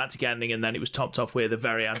anticlimactic ending, and then it was topped off with a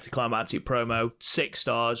very anticlimactic promo. 6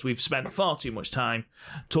 stars. We've spent far too much time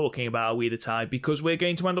talking about Awida Tai because we're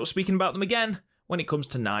going to end up speaking about them again when it comes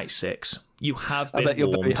to night 6. You have been I bet you're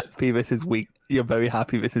warned. very happy this is week. You're very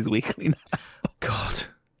happy this is weekly now. God,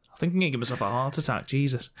 I think I'm going to give myself a heart attack.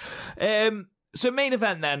 Jesus. So main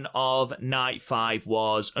event then of night 5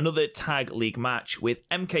 was another tag league match with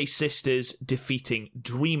MK Sisters defeating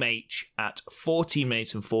Dream H at 14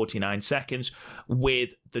 minutes and 49 seconds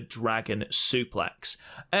with the Dragon Suplex.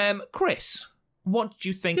 Chris, what did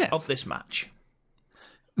you think of this match?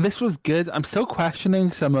 This was good. I'm still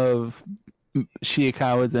questioning some of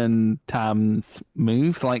Shiikawa's and Tam's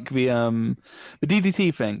moves, like the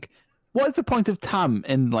DDT thing. What is the point of Tam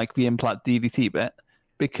in like the implant DDT bit?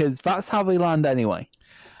 Because that's how they land anyway.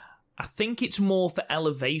 I think it's more for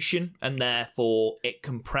elevation, and therefore it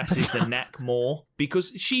compresses the neck more,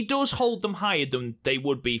 because she does hold them higher than they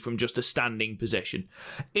would be from just a standing position.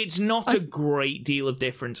 It's not a great deal of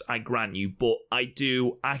difference, I grant you, but I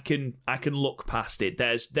can look past it.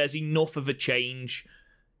 There's enough of a change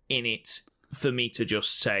in it for me to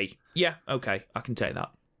just say, yeah, okay, I can take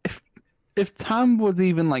that. If Tam was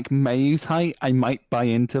even like Mayu's height, I might buy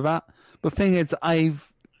into that. The thing is, I've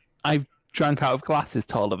drank out of glasses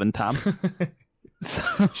taller than Tam.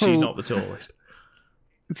 So, she's not the tallest.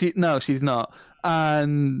 No, she's not.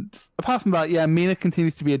 And apart from that, yeah, Mina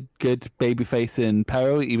continues to be a good babyface in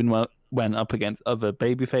Peril, even when up against other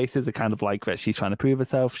babyfaces. I kind of like that she's trying to prove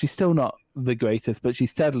herself. She's still not the greatest, but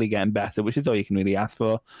she's steadily getting better, which is all you can really ask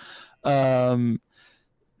for.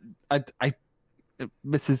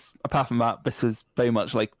 This is, apart from that, this was very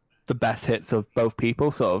much like the best hits of both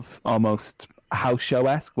people, sort of almost house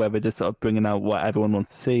show-esque, where they're just sort of bringing out what everyone wants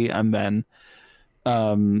to see, and then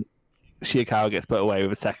Shiikawa gets put away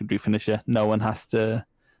with a secondary finisher. No one has to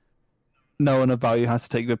no one of value has to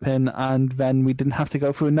take the pin, and then we didn't have to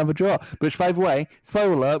go through another draw. Which, by the way,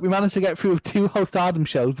 spoiler alert, we managed to get through 2 whole Stardom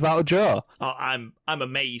shows without a draw. Oh, I'm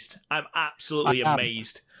amazed. I'm absolutely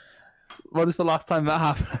amazed. What is the last time that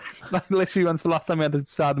happened? Literally, when's the last time we had a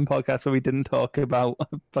Stardom podcast where we didn't talk about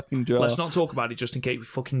a fucking draw? Let's not talk about it just in case we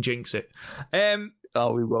fucking jinx it.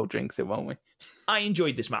 Oh, we will jinx it, won't we? I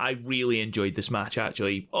enjoyed this match. I really enjoyed this match,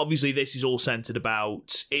 actually. Obviously, this is all centered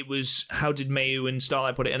about... It was, how did Mayu and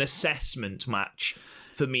Starlight put it, an assessment match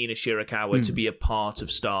for Mina Shirakawa to be a part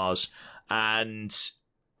of Stars. And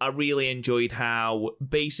I really enjoyed how,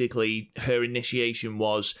 basically, her initiation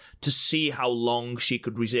was to see how long she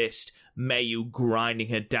could resist Mayu grinding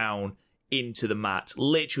her down into the mat.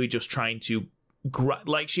 Literally just trying to...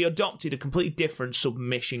 Like, she adopted a completely different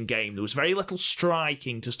submission game. There was very little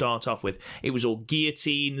striking to start off with. It was all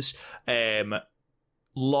guillotines,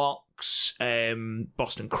 locks,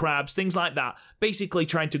 Boston crabs, things like that. Basically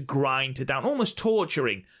trying to grind her down, almost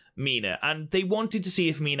torturing Mina. And they wanted to see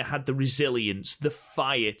if Mina had the resilience, the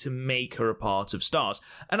fire to make her a part of Stars.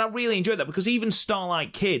 And I really enjoyed that because even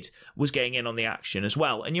Starlight Kid was getting in on the action as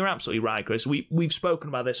well. And you're absolutely right, Chris. We've spoken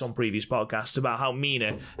about this on previous podcasts about how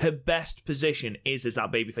Mina, her best position is as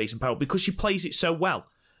that babyface in power because she plays it so well.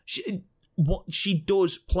 She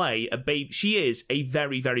does play a baby. She is a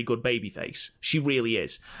very, very good babyface. She really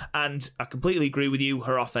is. And I completely agree with you.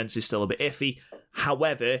 Her offense is still a bit iffy.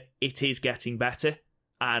 However, it is getting better.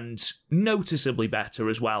 And noticeably better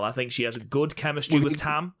as well. I think she has a good chemistry with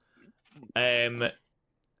Tam.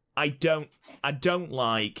 I don't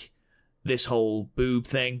like this whole boob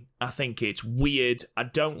thing. I think it's weird. I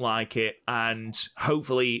don't like it, and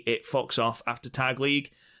hopefully it fucks off after Tag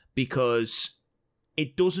League because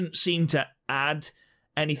it doesn't seem to add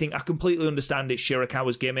anything. I completely understand it's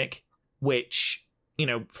Shirakawa's gimmick, which,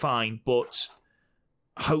 fine, but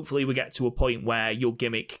hopefully we get to a point where your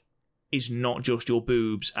gimmick is not just your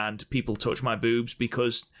boobs and people touch my boobs,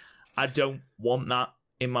 because I don't want that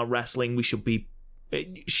in my wrestling.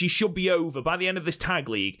 She should be over. By the end of this Tag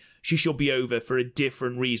League, she should be over for a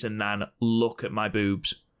different reason than look at my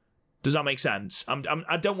boobs. Does that make sense?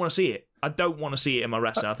 I don't want to see it. I don't want to see it in my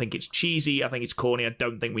wrestling. I think it's cheesy. I think it's corny. I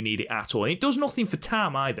don't think we need it at all. And it does nothing for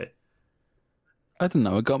Tam either. I don't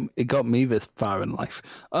know. It got me this far in life.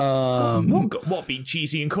 What, being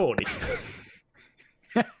cheesy and corny?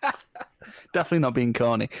 Definitely not being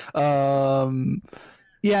corny. Yeah,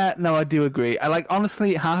 no, I do agree.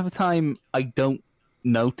 Honestly, half the time I don't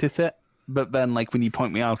notice it, but then when you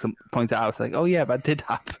point it out, it's like, oh yeah, that did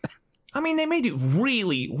happen. I mean, they made it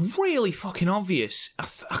really, really fucking obvious.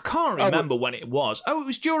 I can't remember when it was. Oh, it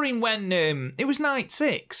was during when it was night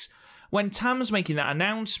 6 when Tam's making that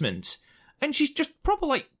announcement, and she's just proper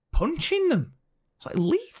punching them. It's like,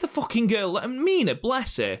 leave the fucking girl. Mina,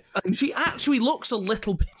 bless her. She actually looks a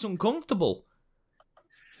little bit uncomfortable.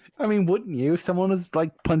 I mean, wouldn't you if someone was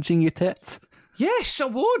punching your tits? Yes, I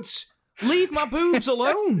would. Leave my boobs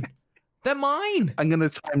alone. They're mine. I'm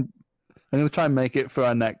gonna try and make it for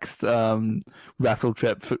our next wrestle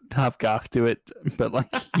trip to have Garth do it, but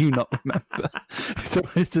you not remember. So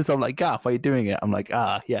it's just I'm like, Garth, are you doing it? I'm like,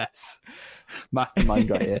 yes,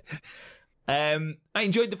 mastermind right here. I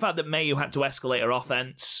enjoyed the fact that Mayu had to escalate her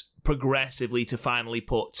offense progressively to finally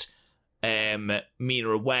put Mina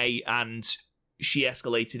away, and she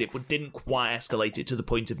escalated it, but didn't quite escalate it to the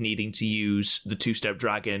point of needing to use the two-step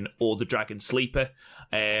dragon or the dragon sleeper.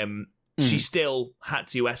 She still had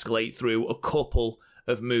to escalate through a couple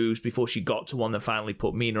of moves before she got to one that finally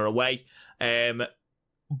put Mina away.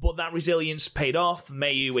 But that resilience paid off.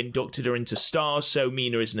 Mayu inducted her into Stars, so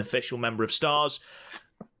Mina is an official member of Stars.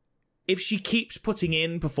 If she keeps putting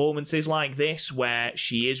in performances like this, where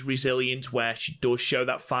she is resilient, where she does show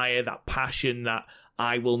that fire, that passion, that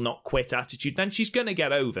I will not quit attitude, then she's going to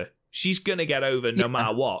get over. She's going to get over no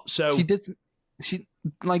matter what. So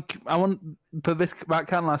I want, but that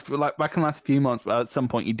can last a few months, but at some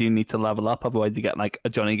point you do need to level up, otherwise you get a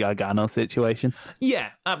Johnny Gargano situation. Yeah,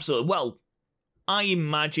 absolutely. Well, I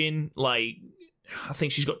imagine, I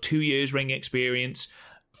think she's got 2 years ring experience.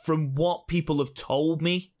 From what people have told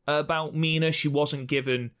me about Mina, she wasn't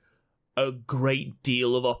given a great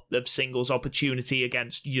deal of singles opportunity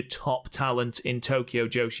against your top talent in Tokyo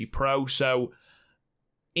Joshi Pro. So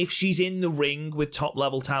if she's in the ring with top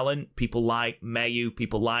level talent, people like Mayu,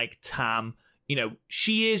 people like Tam,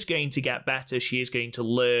 she is going to get better. She is going to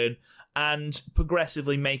learn and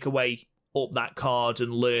progressively make her way up that card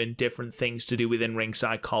and learn different things to do with in-ring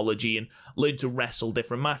psychology and learn to wrestle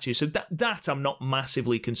different matches. So that I'm not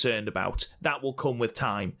massively concerned about. That will come with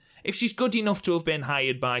time. If she's good enough to have been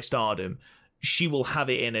hired by Stardom, she will have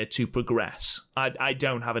it in her to progress. I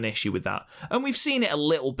don't have an issue with that. And we've seen it a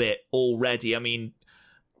little bit already. I mean,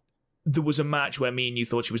 there was a match where me and you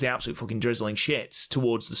thought she was the absolute fucking drizzling shits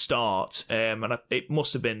towards the start. And it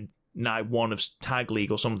must have been night one of Tag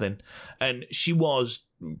League or something. And she was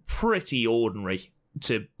pretty ordinary,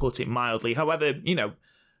 to put it mildly. However, you know,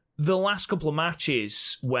 the last couple of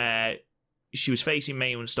matches where she was facing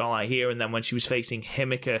Mayu and Starlight here, and then when she was facing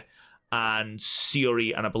Himika and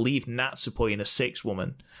Syuri and I believe Natsupoi in a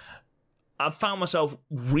 6-woman, I found myself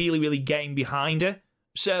really, really getting behind her.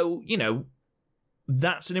 So, you know,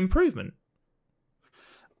 that's an improvement.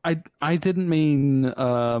 I didn't mean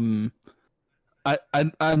I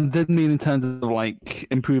didn't mean in terms of like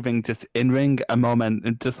improving just in ring. I more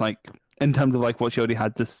meant just like in terms of like what she already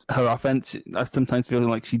had, just her offense. I sometimes feel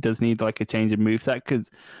like she does need like a change in moveset, because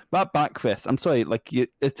that back fist, I'm sorry, like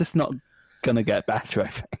it's just not gonna get better, I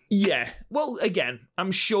think. Yeah, well, again,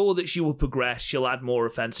 I'm sure that she will progress. She'll add more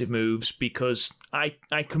offensive moves, because I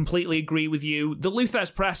completely agree with you. The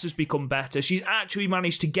Luthez press has become better. She's actually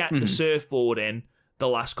managed to get the surfboard in the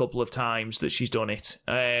last couple of times that she's done it.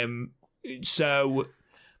 So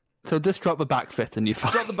just drop the back fist and you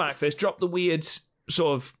fine. Drop the back fist, drop the weird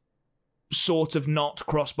sort of not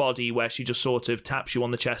crossbody where she just sort of taps you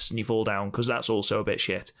on the chest and you fall down, because that's also a bit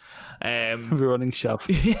shit. The running shove.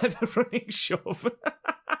 Yeah, the running shove.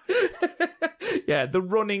 Yeah, the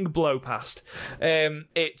running blow past.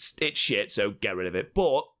 It's shit, so get rid of it.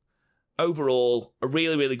 But overall, a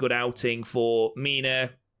really, really good outing for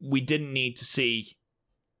Mina. We didn't need to see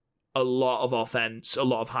a lot of offense, a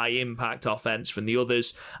lot of high impact offense from the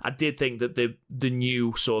others. I did think that the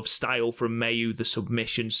new sort of style from Mayu, the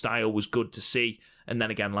submission style, was good to see. And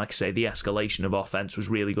then again, like I say, the escalation of offense was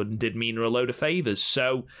really good and did Mina a load of favours.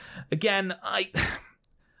 So again, I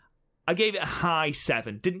gave it a high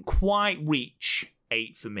 7. Didn't quite reach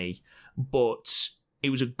 8 for me, but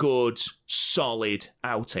it was a good, solid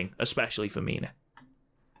outing, especially for Mina.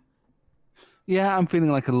 Yeah, I'm feeling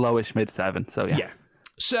like a lowish mid 7, so yeah.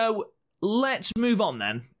 So let's move on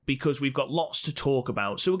then, because we've got lots to talk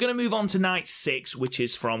about. So we're going to move on to night 6, which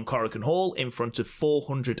is from Korakuen Hall in front of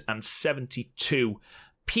 472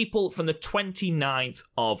 people from the 29th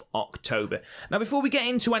of October. Now, before we get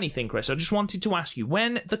into anything, Chris, I just wanted to ask you,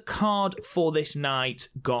 when the card for this night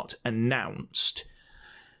got announced,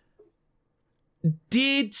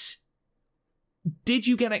 did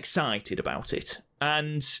you get excited about it?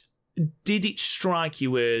 And did it strike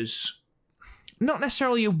you as not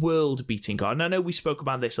necessarily a world-beating card? And I know we spoke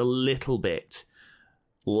about this a little bit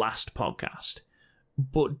last podcast,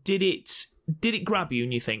 but did it grab you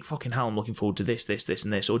and you think, fucking hell, I'm looking forward to this, this, this,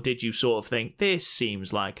 and this? Or did you sort of think, this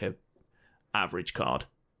seems like a average card?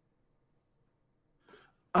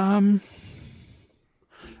 I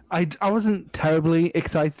wasn't terribly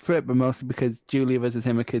excited for it, but mostly because Julia versus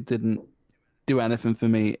Himika didn't do anything for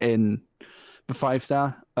me in the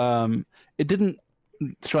 5-star. It didn't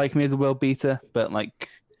strike me as a world beater, but like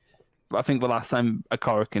I think the last time a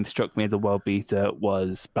Korakuen struck me as a world beater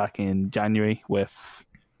was back in January with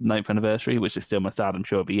 9th anniversary, which is still my Stardom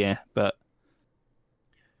show of the year. But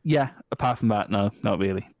yeah, apart from that, no, not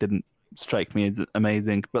really. Didn't strike me as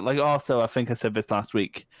amazing. But like also, I think I said this last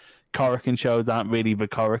week, Korakuen shows aren't really the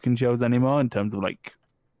Korakuen shows anymore in terms of like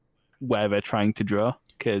where they're trying to draw,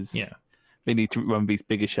 because they need to run these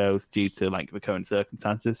bigger shows due to like the current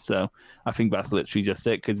circumstances. So I think that's literally just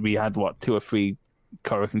it, because we had 2 or 3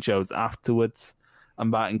 Korakuen shows afterwards,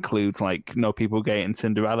 and that includes like No People Gate and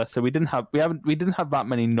Cinderella. So we didn't have that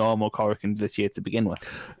many normal Korakuens this year to begin with.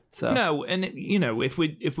 So no, and you know, if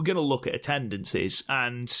we're going to look at attendances,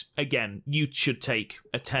 and again, you should take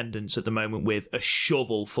attendance at the moment with a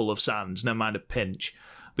shovel full of sand, no mind a pinch,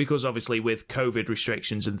 because obviously with COVID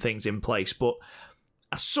restrictions and things in place. But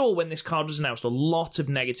I saw when this card was announced a lot of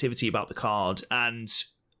negativity about the card, and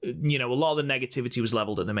you know, a lot of the negativity was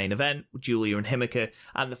leveled at the main event with Julia and Himika,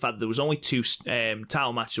 and the fact that there was only 2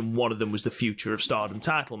 title matches, and one of them was the Future of Stardom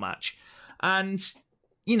title match. And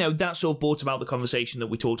you know, that sort of brought about the conversation that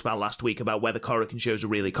we talked about last week about whether Korakuen shows are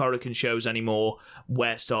really Korakuen shows anymore,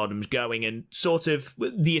 where Stardom's going, and sort of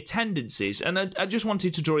the attendances. And I just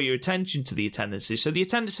wanted to draw your attention to the attendances. So the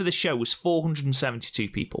attendance for the show was 472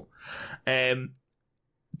 people.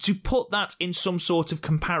 To put that in some sort of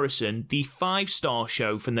comparison, the 5-star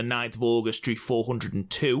show from the 9th of August drew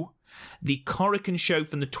 402. The Korakuen show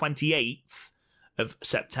from the 28th of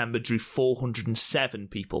September drew 407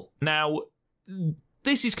 people. Now,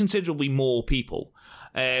 this is considerably more people.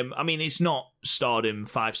 I mean, it's not Stardom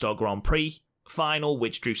 5-star Grand Prix final,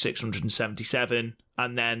 which drew 677,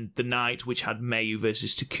 and then the night, which had Mayu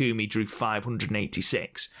versus Takumi, drew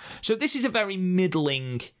 586. So this is a very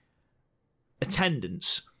middling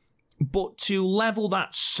attendance. But to level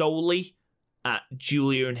that solely at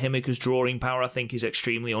Julia and Himeka's drawing power, I think is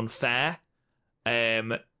extremely unfair.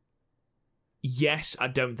 Yes, I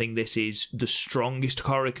don't think this is the strongest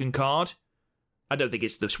Corrigan card. I don't think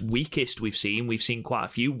it's the weakest we've seen. We've seen quite a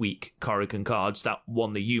few weak Corrigan cards. That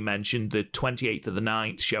one that you mentioned, the 28th of the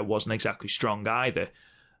 9th show, wasn't exactly strong either.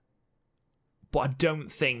 But I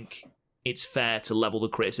don't think it's fair to level the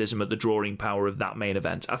criticism at the drawing power of that main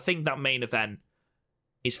event. I think that main event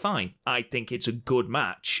is fine. I think it's a good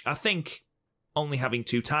match. I think only having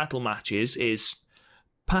 2 title matches is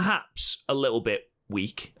perhaps a little bit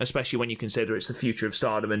weak, especially when you consider it's the future of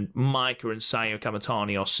Stardom, and Micah and Saya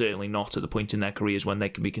Kamatani are certainly not at the point in their careers when they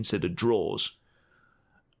can be considered draws.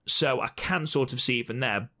 So I can sort of see it from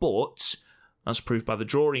there, but as proved by the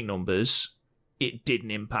drawing numbers, it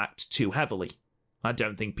didn't impact too heavily. I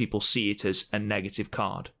don't think people see it as a negative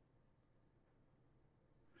card.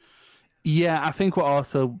 Yeah, I think what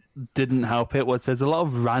also didn't help it was there's a lot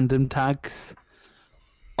of random tags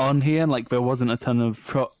on here, and like there wasn't a ton of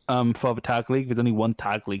for the tag league. There's only 1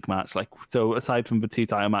 tag league match, like, so aside from the 2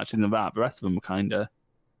 title matches and that, the rest of them were kind of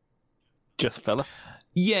just filler.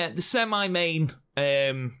 Yeah, the semi-main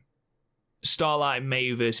Starlight and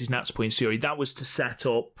Mayu versus Natsuko and Suri, that was to set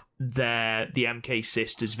up the MK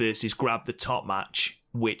Sisters versus Grab the Top match,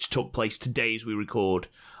 which took place today as we record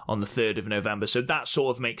on the 3rd of November. So that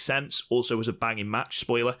sort of makes sense. Also was a banging match,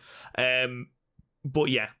 spoiler. But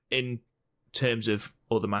yeah, in terms of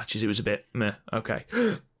other matches, it was a bit meh. Okay.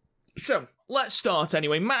 So, let's start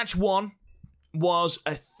anyway. Match 1 was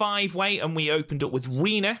a 5-way, and we opened up with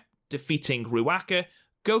Rina defeating Ruaka,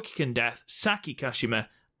 Gokiken Death, Saki Kashima,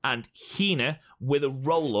 and Hina with a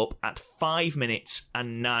roll-up at 5 minutes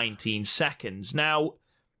and 19 seconds. Now...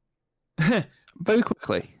 Very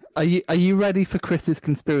quickly, are you ready for Chris's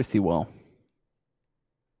conspiracy wall?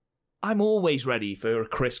 I'm always ready for a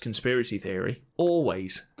Chris conspiracy theory.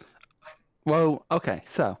 Always. Well, okay,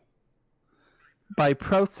 so by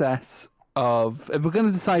process of, if we're going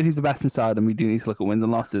to decide who's the best in Stardom, we do need to look at wins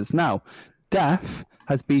and losses. Now, Death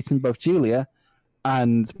has beaten both Julia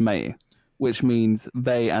and Mayu, which means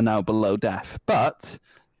they are now below Death. But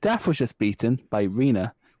Death was just beaten by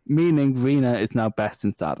Rina, meaning Rina is now best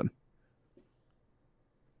in Stardom.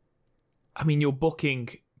 I mean, your booking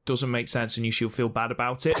doesn't make sense and you should feel bad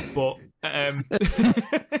about it, but...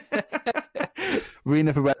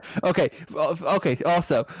 Rina for red. Okay.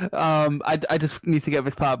 Also, I just need to get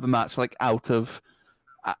this part of the match like out of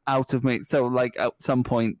me. So like at some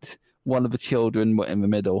point, one of the children were in the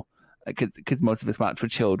middle because most of this match were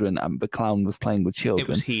children, and the clown was playing with children. It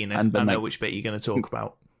was Hina. And then, I know which bit you're going to talk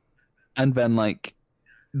about. And then like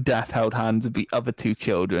Death held hands with the other 2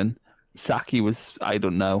 children. Saki was, I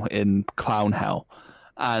don't know, in clown hell,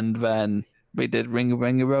 and then we did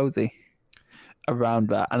Ring a Rosie around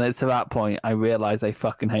that, and it's at that point I realised I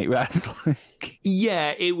fucking hate wrestling.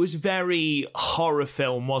 Yeah, it was very horror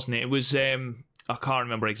film, wasn't it? It was, I can't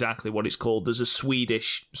remember exactly what it's called. There's a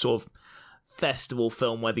Swedish sort of festival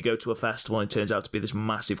film where they go to a festival and it turns out to be this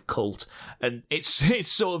massive cult, and it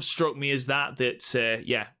sort of struck me as that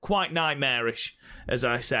yeah, quite nightmarish, as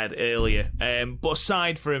I said earlier. But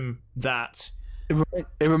aside from that...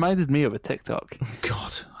 It reminded me of a TikTok.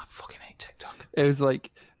 God, I fucking hate TikTok. It was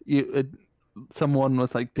like... someone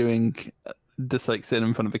was like doing just like sitting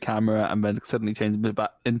in front of the camera and then suddenly changed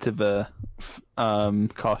back into the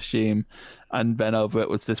costume, and then over it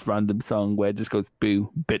was this random song where it just goes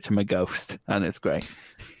boo bitch I'm a ghost, and it's great.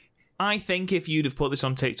 I think if you'd have put this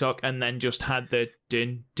on TikTok and then just had the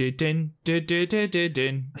din din din din din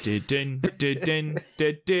din din din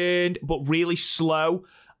din din but really slow,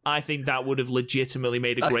 I think that would have legitimately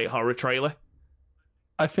made a great horror trailer.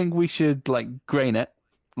 I think we should like grain it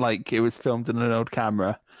like it was filmed in an old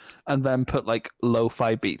camera, and then put like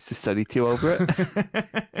lo-fi beats to study to over it.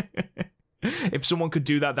 If someone could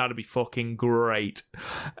do that, that'd be fucking great.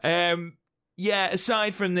 Yeah,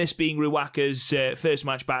 aside from this being Ruaka's first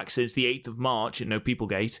match back since the 8th of March at No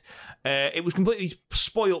Peoplegate, it was completely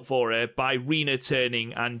spoilt for her by Rina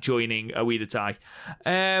turning and joining Oida Tai.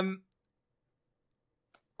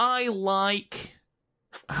 I like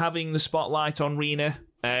having the spotlight on Rina.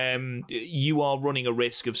 You are running a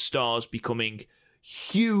risk of stars becoming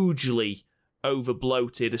hugely over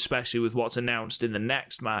bloated, especially with what's announced in the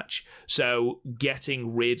next match. So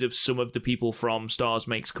getting rid of some of the people from stars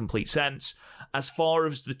makes complete sense. As far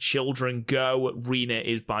as the children go, Rina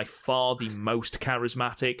is by far the most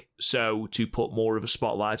charismatic, so to put more of a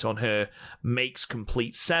spotlight on her makes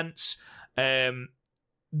complete sense.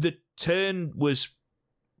 The turn was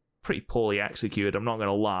pretty poorly executed, I'm not going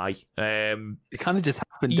to lie. It kind of just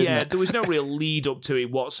happened, didn't it? There was no real lead up to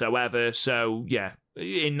it whatsoever. So, yeah,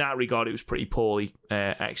 in that regard, it was pretty poorly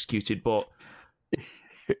executed. But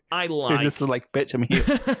I like... It's just like, bitch, I'm here.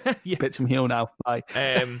 Yeah. Bitch, I'm here now. Bye.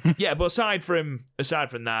 Yeah, but aside from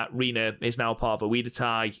that, Rina is now part of a Weeda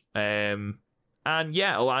tie. And,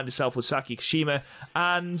 yeah, aligned herself with Saki Kashima.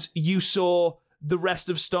 And you saw the rest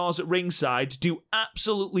of Stars at ringside do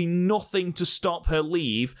absolutely nothing to stop her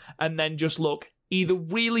leave, and then just look either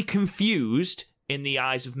really confused in the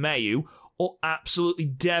eyes of Mayu or absolutely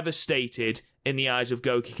devastated in the eyes of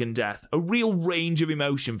Go Kick and Death. A real range of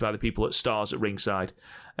emotion for the people at Stars at ringside.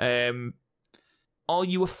 Are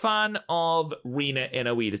you a fan of Rina in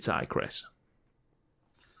a Weeda tie, Chris?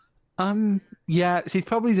 Yeah, she's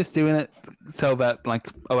probably just doing it so that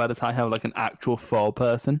like Oedo Tai have like an actual fall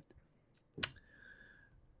person.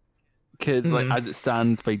 Because like as it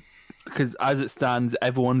stands,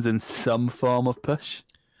 everyone's in some form of push.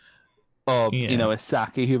 Or you know, a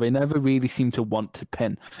Saki who they never really seem to want to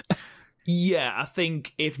pin. Yeah, I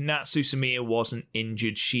think if Natsu Sumiya wasn't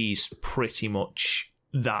injured, she's pretty much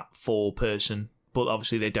that fall person. But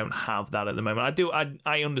obviously they don't have that at the moment.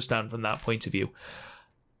 I understand from that point of view.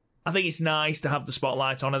 I think it's nice to have the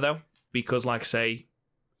spotlight on her, though, because, like I say,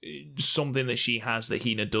 something that she has that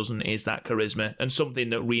Hina doesn't is that charisma, and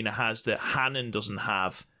something that Rina has that Hanan doesn't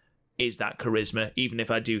have is that charisma, even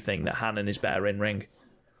if I do think that Hanan is better in ring.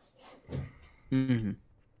 Mm-hmm.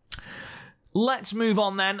 Let's move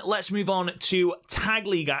on then. Let's move on to Tag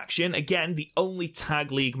League action. Again, the only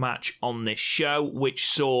Tag League match on this show, which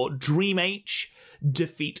saw Dream H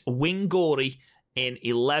defeat Wingori in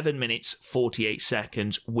 11 minutes, 48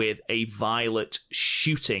 seconds with a Violet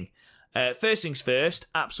shooting. First things first,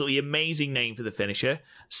 absolutely amazing name for the finisher.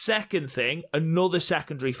 Second thing, another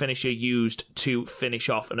secondary finisher used to finish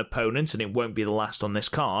off an opponent, and it won't be the last on this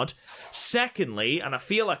card. Secondly, and I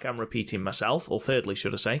feel like I'm repeating myself, or thirdly,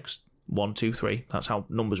 should I say, 'cause 1, 2, 3, that's how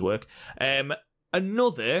numbers work.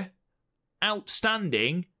 Another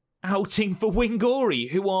outstanding outing for Wingori,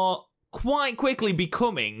 who are quite quickly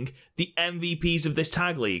becoming the MVPs of this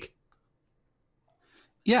tag league.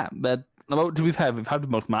 Yeah, but we've had the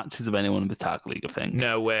most matches of anyone in the tag league, I think.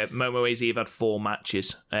 No, Momo AZ have had 4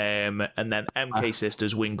 matches, and then MK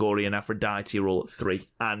Sisters, Wingori, and Aphrodite are all at 3,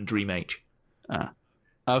 and Dream H.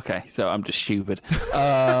 Okay, so I'm just stupid.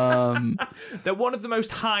 They're one of the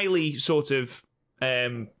most highly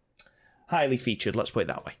highly featured, let's put it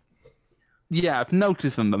that way. Yeah, I've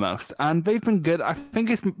noticed them the most, and they've been good. I think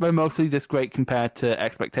they're mostly just great compared to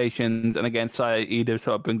expectations, and again, Saya Ida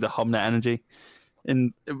sort of brings a Homnet energy.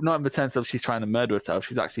 Not in the sense of she's trying to murder herself,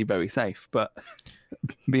 she's actually very safe, but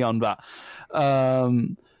beyond that.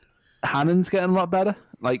 Hanan's getting a lot better.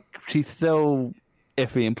 Like, she's still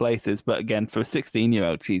iffy in places, but again, for a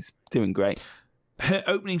 16-year-old, she's doing great. Her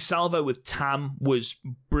opening salvo with Tam was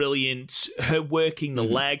brilliant. Her working the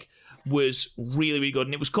leg was really, really good,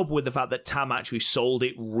 and it was coupled with the fact that Tam actually sold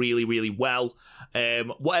it really, really well.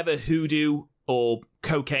 Whatever hoodoo or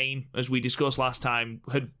cocaine, as we discussed last time,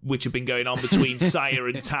 which had been going on between Saya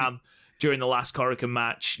and Tam during the last Korakuen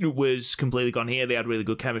match, was completely gone here. They had really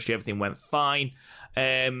good chemistry, everything went fine.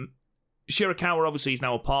 Shirakawa obviously is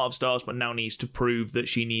now a part of Stars, but now needs to prove that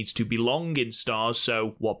she needs to belong in Stars,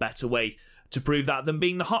 so what better way to prove that than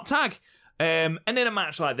being the hot tag? And in a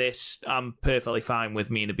match like this, I'm perfectly fine with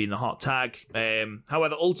Mina being the hot tag.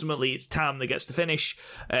 However, ultimately, it's Tam that gets the finish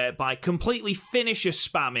by completely finisher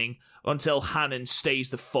spamming until Hanan stays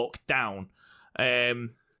the fuck down.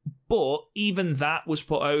 But even that was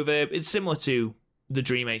put over. It's similar to the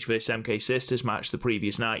Dream H vs MK Sisters match the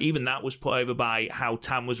previous night. Even that was put over by how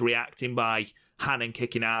Tam was reacting by Hanan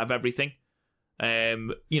kicking out of everything.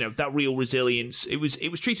 That real resilience. It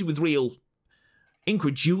was treated with real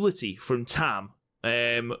incredulity from Tam,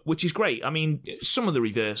 which is great. I mean, some of the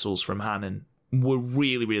reversals from Hanan were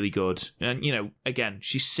really, really good. And, again,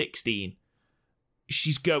 she's 16.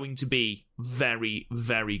 She's going to be very,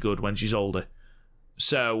 very good when she's older.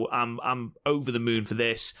 So I'm over the moon for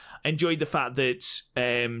this. I enjoyed the fact that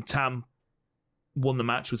Tam won the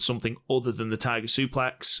match with something other than the Tiger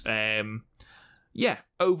Suplex.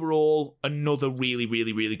 Overall, another really,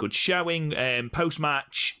 really, really good showing.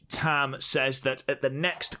 Post-match, Tam says that at the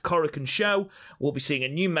next Korakuen show, we'll be seeing a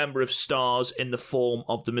new member of Stars in the form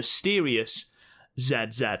of the mysterious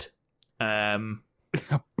ZZ.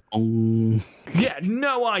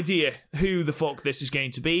 No idea who the fuck this is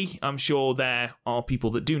going to be. I'm sure there are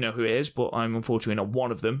people that do know who it is, but I'm unfortunately not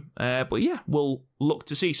one of them. But yeah, we'll look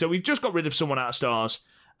to see. So we've just got rid of someone out of Stars,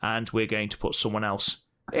 and we're going to put someone else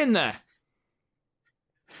in there.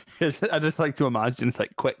 I just like to imagine it's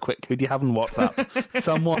like, quick, who do you have on WhatsApp?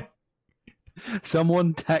 Someone.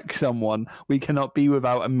 Someone text someone. We cannot be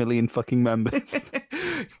without 1 million fucking members.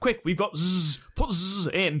 Quick, we've got zzz. Put zzz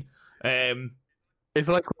in. It's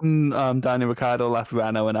like when Daniel Ricciardo left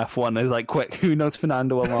Renault in F1. It's like, quick, who knows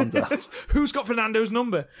Fernando Alonso? Who's got Fernando's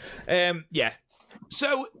number? Yeah.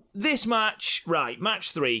 So, this match, right,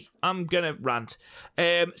 match 3. I'm going to rant.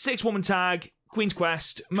 6-woman tag, Queen's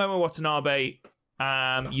Quest, Momo Watanabe,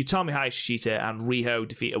 Utami Hayashishita and Riho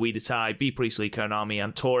defeat Oedo Tai, Bea Priestley, Konami,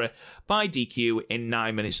 and Tora by DQ in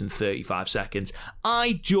 9 minutes and 35 seconds.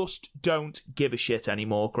 I just don't give a shit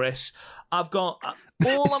anymore, Chris. I've got...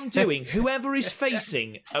 all I'm doing, whoever is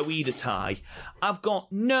facing Oedo Tai, I've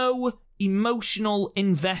got no emotional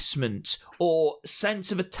investment or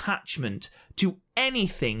sense of attachment to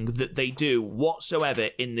anything that they do whatsoever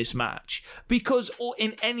in this match, or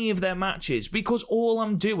in any of their matches, because all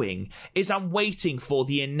I'm doing is I'm waiting for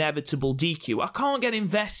the inevitable DQ. I can't get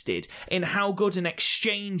invested in how good an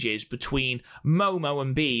exchange is between Momo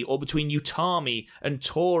and Bea, or between Utami and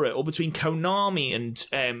Tora, or between Konami and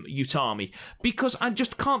Utami, because I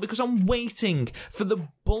just can't, because I'm waiting for the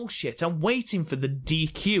bullshit. I'm waiting for the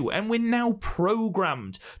DQ, and we're now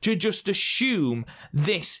programmed to just assume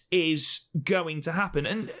this is going to happen.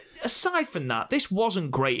 And aside from that, this wasn't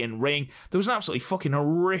great in ring. There was an absolutely fucking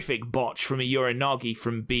horrific botch from a Uranagi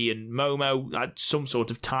from Bea and Momo. Had some sort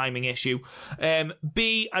of timing issue.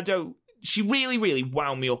 Bea, she really, really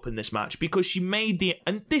wound me up in this match, because she made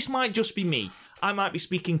and this might just be me. I might be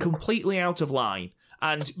speaking completely out of line,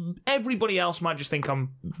 and everybody else might just think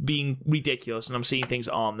I'm being ridiculous and I'm seeing things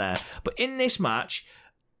that aren't there. But in this match,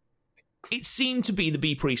 it seemed to be the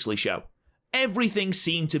Bea Priestley show. Everything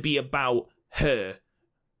seemed to be about her.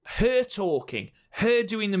 Her talking, her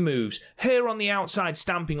doing the moves, her on the outside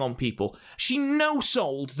stamping on people. She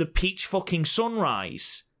no-sold the Peach fucking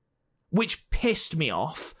Sunrise, which pissed me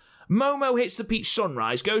off. Momo hits the Peach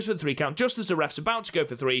Sunrise, goes for the 3 count, just as the ref's about to go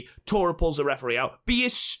for 3, Tora pulls the referee out. Bea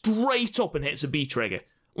is straight up and hits a B trigger.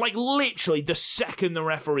 Like, literally the second the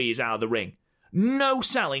referee is out of the ring. No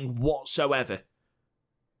selling whatsoever.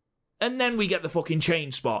 And then we get the fucking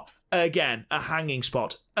chain spot. Again. A hanging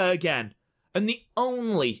spot. Again. And the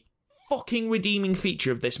only fucking redeeming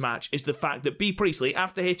feature of this match is the fact that Bea Priestley,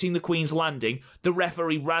 after hitting the Queen's Landing, the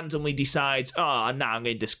referee randomly decides, I'm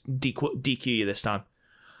going to DQ you this time.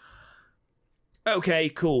 Okay,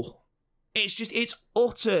 cool. It's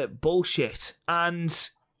utter bullshit. And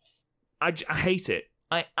I hate it.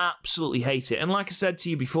 I absolutely hate it. And like I said to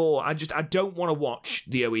you before, I don't want to watch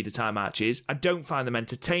the Oedo Tai matches. I don't find them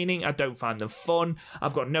entertaining. I don't find them fun.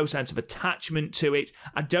 I've got no sense of attachment to it.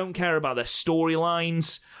 I don't care about their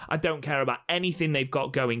storylines. I don't care about anything they've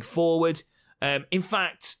got going forward. In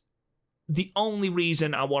fact, the only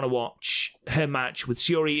reason I want to watch her match with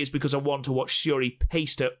Syuri is because I want to watch Syuri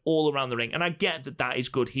paste her all around the ring. And I get that is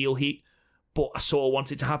good heel heat, but I sort of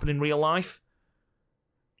want it to happen in real life.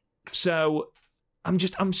 So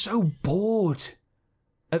I'm so bored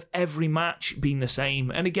of every match being the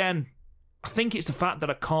same. And again, I think it's the fact that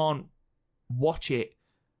I can't watch it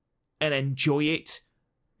and enjoy it,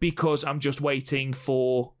 because I'm just waiting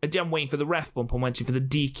for the ref bump. I'm waiting for the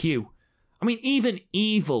DQ. I mean, even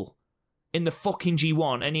Evil in the fucking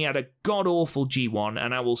G1, and he had a god-awful G1,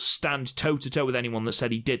 and I will stand toe-to-toe with anyone that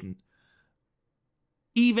said he didn't.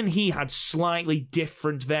 Even he had slightly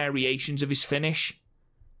different variations of his finish.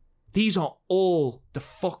 These are all the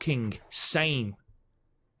fucking same.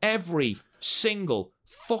 Every single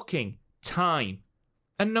fucking time.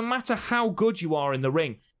 And no matter how good you are in the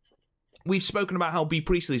ring, we've spoken about how Bea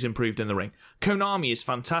Priestley's improved in the ring. Konami is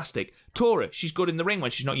fantastic. Tora, she's good in the ring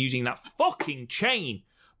when she's not using that fucking chain.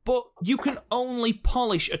 But you can only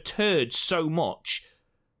polish a turd so much,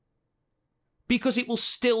 because it will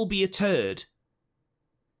still be a turd.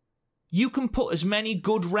 You can put as many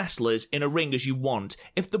good wrestlers in a ring as you want.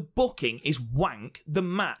 If the booking is wank, the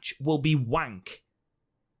match will be wank.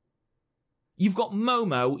 You've got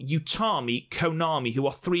Momo, Utami, Konami, who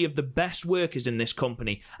are 3 of the best workers in this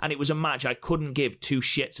company, and it was a match I couldn't give 2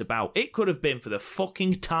 shits about. It could have been for the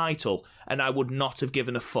fucking title, and I would not have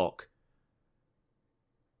given a fuck.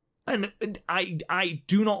 And I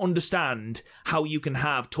do not understand how you can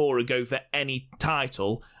have Tora go for any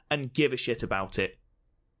title and give a shit about it.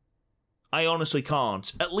 I honestly can't.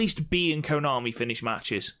 At least Bea and Konami finish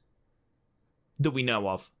matches that we know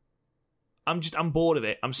of. I'm bored of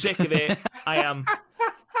it. I'm sick of it. I am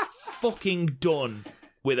fucking done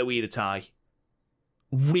with Oedo Tai.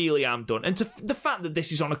 Really am done. And the fact that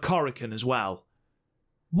this is on a Korakuen as well.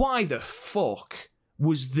 Why the fuck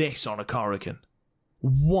was this on a Korakuen?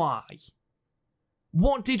 Why?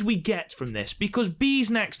 What did we get from this? Because Bea's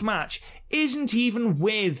next match isn't even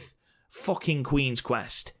with fucking Queen's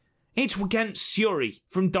Quest. It's against Syuri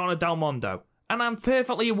from Donna Del Mondo. And I'm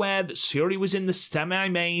perfectly aware that Syuri was in the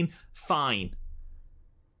semi-main, fine.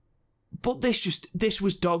 But this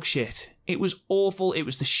was dog shit. It was awful. It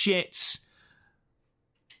was the shits.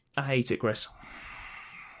 I hate it, Chris.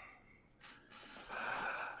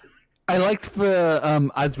 I liked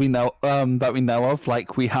the as we know that we know of,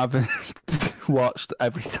 like we haven't watched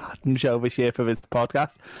every Stardom show this year for this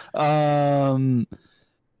podcast.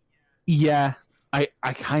 Yeah, I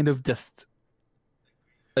kind of just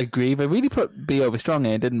agree. They really put B over strong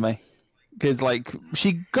here, didn't they? Because like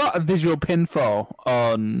she got a visual pinfall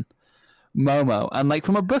on Momo, and like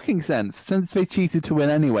from a booking sense, since they cheated to win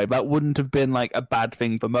anyway, that wouldn't have been like a bad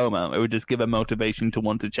thing for Momo. It would just give her motivation to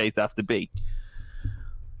want to chase after B.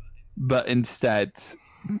 But instead,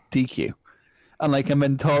 DQ. And like a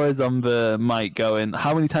Mentora's on the mic going,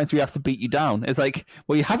 how many times do we have to beat you down? It's like,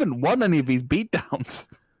 well, you haven't won any of these beatdowns.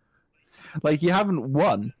 Like, you haven't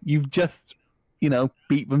won. You've just,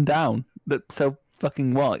 beat them down. So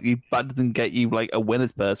fucking what? That doesn't get you like a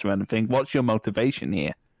winner's purse or anything. What's your motivation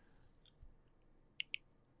here?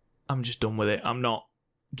 I'm just done with it. I'm not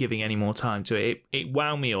giving any more time to it. It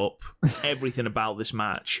wound me up. Everything about this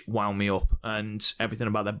match wound me up, and everything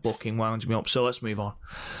about their booking wound me up. So let's move on.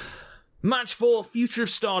 Match 4, Future of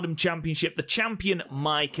Stardom Championship. The champion,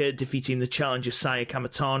 Maika, defeating the challenger, Saya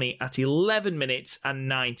Kamatani, at 11 minutes and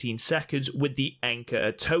 19 seconds with the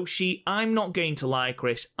Enka Atoshi. I'm not going to lie,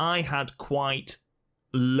 Chris. I had quite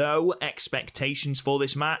low expectations for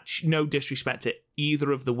this match. No disrespect to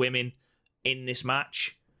either of the women in this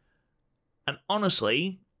match. And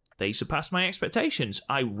honestly, they surpassed my expectations.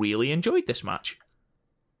 I really enjoyed this match.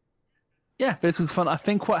 Yeah, this was fun. I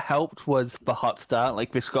think what helped was the hot start.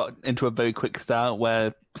 Like, this got into a very quick start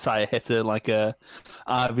where Saya hit her like a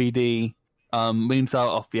RVD moonsault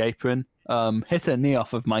off the apron, hit her knee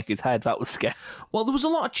off of Maika's head. That was scary. Well, there was a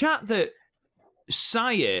lot of chat that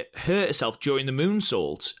Saya hurt herself during the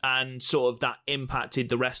moonsault, and sort of that impacted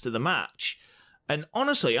the rest of the match. And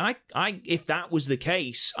honestly, I if that was the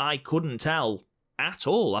case, I couldn't tell at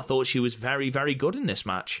all. I thought she was very, very good in this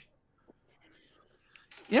match.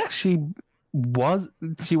 Yeah, she was.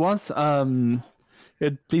 It'd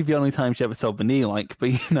be the only time she ever sold the knee, like, but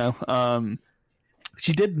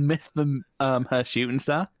she did miss her shooting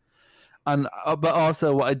star, and but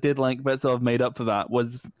also what I did like that sort of made up for that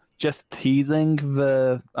was just teasing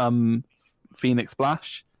the Phoenix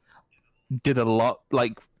Splash. Did a lot,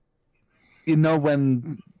 like.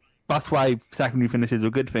 When that's why secondary finishes are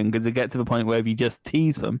a good thing, because you get to the point where if you just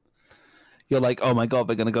tease them, you're like, oh my god,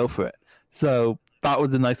 they're going to go for it. So that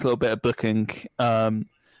was a nice little bit of booking.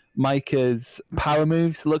 Maika's power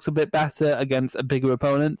moves looks a bit better against a bigger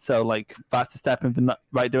opponent, so like that's a step in the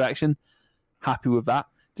right direction. Happy with that.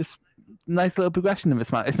 Just nice little progression in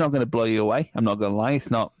this match. It's not going to blow you away. I'm not going to lie.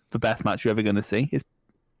 It's not the best match you're ever going to see. It's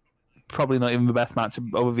probably not even the best match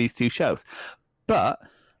over these two shows, but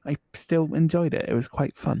I still enjoyed it. It was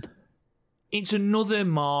quite fun. It's another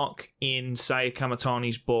mark in Saya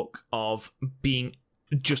Kamatani's book of being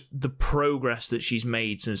just the progress that she's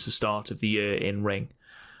made since the start of the year in ring.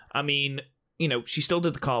 I mean, she still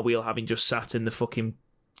did the cartwheel, having just sat in the fucking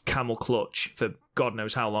camel clutch for God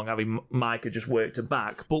knows how long, having Maika just worked her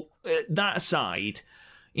back. But that aside,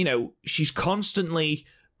 she's constantly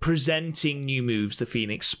presenting new moves, the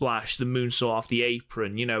Phoenix Splash, the moonsault off the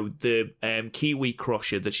apron, the Kiwi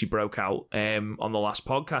Crusher that she broke out on the last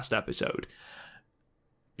podcast episode.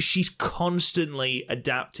 She's constantly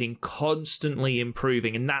adapting, constantly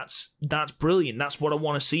improving, and that's brilliant. That's what I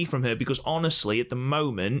want to see from her, because honestly, at the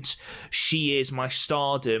moment, she is my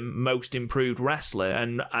Stardom most improved wrestler,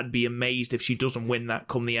 and I'd be amazed if she doesn't win that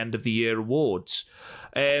come the end of the year awards.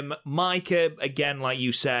 Maika, again, like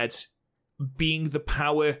you said, being the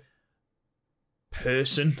power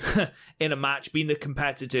person in a match, being the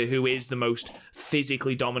competitor who is the most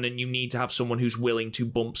physically dominant, you need to have someone who's willing to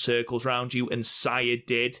bump circles around you, and Saya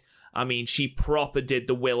did. I mean, she proper did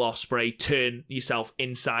the Will Ospreay, turn yourself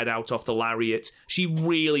inside out off the lariat. She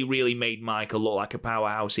really, really made Maika look like a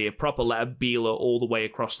powerhouse here. Proper let her beel her all the way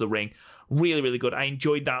across the ring. Really, really good. I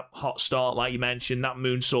enjoyed that hot start, like you mentioned. That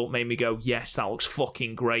moonsault made me go, yes, that looks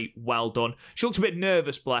fucking great. Well done. She looked a bit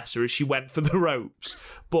nervous, bless her, as she went for the ropes.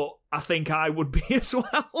 But I think I would be as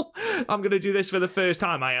well. I'm going to do this for the first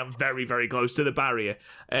time. I am very, very close to the barrier.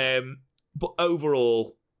 But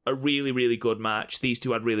overall, a really, really good match. These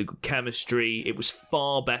two had really good chemistry. It was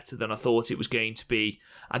far better than I thought it was going to be.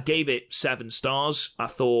 I gave it 7 stars. I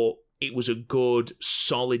thought it was a good,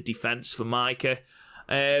 solid defense for Maika.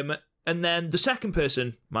 And then the second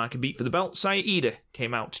person Maika beat for the belt, Saya Iida,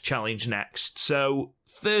 came out to challenge next. So,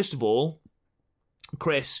 first of all,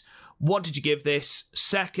 Chris, what did you give this?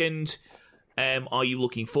 Second, are you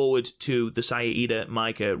looking forward to the Saida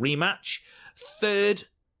Micah rematch? Third,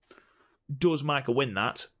 does Micah win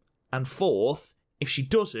that? And fourth, if she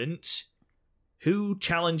doesn't, who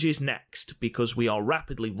challenges next? Because we are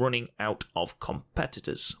rapidly running out of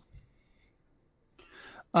competitors.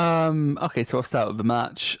 Okay, so I'll start with the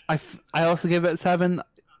match. I also give it a 7.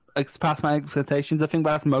 It's past my expectations. I think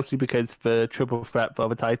that's mostly because the triple threat for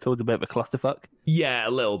the title is a bit of a clusterfuck. Yeah,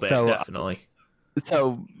 a little bit, definitely.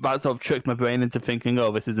 So that sort of tricked my brain into thinking,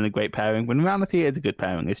 oh, this isn't a great pairing. When in reality, it's a good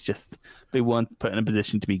pairing. It's just they weren't put in a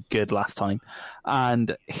position to be good last time.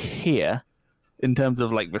 And here, in terms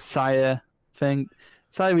of like the Sire thing,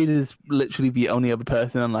 Sire Reed is literally the only other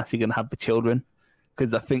person unless you're going to have the children.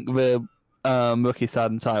 Because I think the Rookie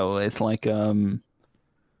Stardom title is like...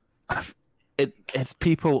 It's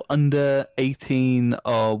people under 18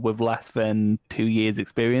 or with less than 2 years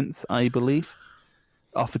experience, I believe.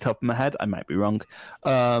 Off the top of my head, I might be wrong.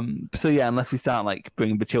 So yeah, unless we start like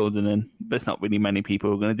bringing the children in, there's not really many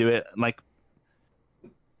people who are going to do it.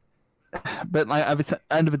 But like at the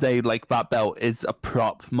end of the day, like that belt is a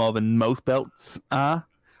prop more than most belts are.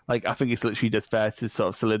 Like I think it's literally just fair to sort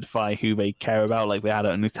of solidify who they care about. Like they had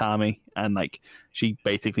it on Utami, and like she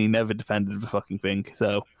basically never defended the fucking thing.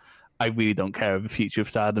 So I really don't care if the future of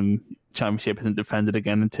Stardom Championship isn't defended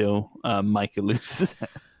again until Micah loses it.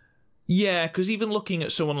 Yeah, because even looking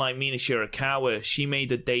at someone like Mina Shirakawa, she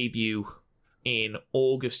made a debut in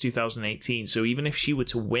August 2018, so even if she were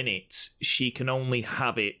to win it, she can only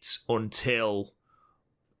have it until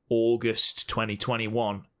August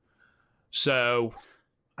 2021. So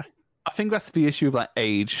I think that's the issue of like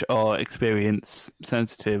age or experience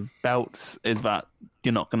sensitive belts, is that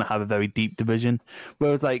you're not going to have a very deep division.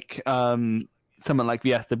 Whereas like someone like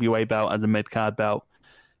the SWA belt as a mid-card belt,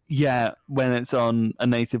 yeah, when it's on a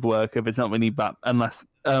native worker, it's not really that, unless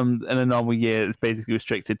in a normal year it's basically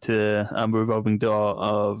restricted to a revolving door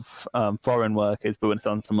of foreign workers, but when it's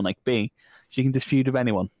on someone like B, she can just feud with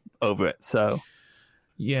anyone over it. So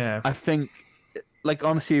yeah, I think like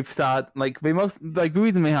honestly, if the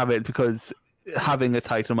reason we have it is because having a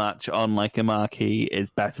title match on like a marquee is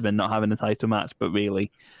better than not having a title match. But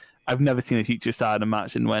really, I've never seen a future Stardom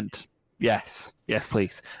match and went, yes,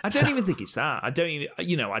 please. I don't even think it's that. I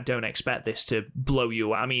don't expect this to blow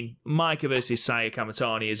you. I mean, Micah versus Saya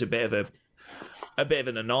Kamatani is a bit of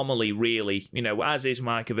an anomaly, really. You know, as is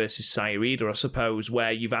Micah versus Saya Reader, I suppose,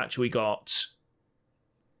 where you've actually got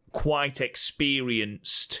quite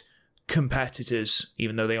experienced competitors,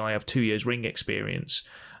 even though they only have 2 years ring experience.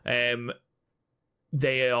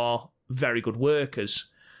 They are very good workers.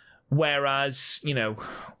 Whereas, you know,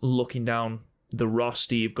 looking down the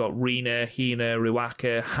roster, you've got Rina, Hina,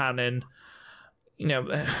 Ruaka, Hanan. You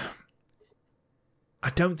know, I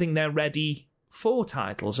don't think they're ready for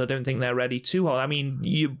titles. I don't think they're ready to hold. I mean,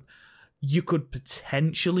 you could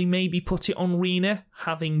potentially maybe put it on Rina,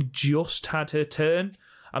 having just had her turn.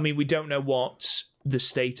 I mean, we don't know what the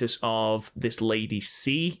status of this Lady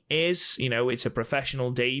C is. You know, it's a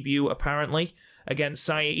professional debut, apparently, against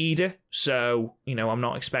Saida. So, you know, I'm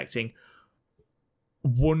not expecting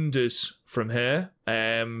wonders from her.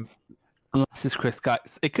 Unless it's Chris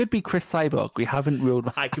Guys. It could be Chris Cyborg. We haven't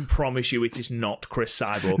ruled. I can promise you it is not Chris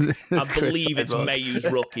Cyborg. I believe it's Mayu's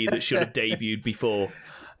Rookie that should have debuted before.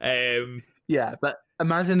 Yeah, but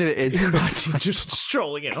imagine if it is just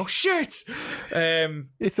strolling in. Oh shit!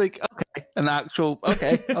 It's like an actual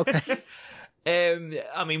okay.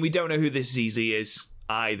 I mean, we don't know who this ZZ is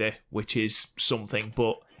either, which is something,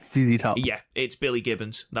 but ZZ Top. Yeah, it's Billy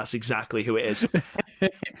Gibbons. That's exactly who it is.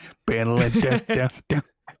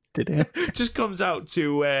 Just comes out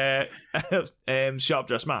to Sharp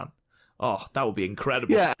Dressed Man. Oh, that would be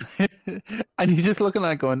incredible. Yeah. And you're just looking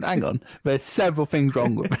at it going, hang on, there's several things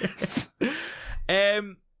wrong with this.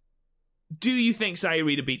 Do you think Saya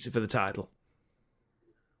Reader beats her for the title?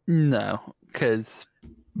 No, because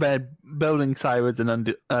they're building Saya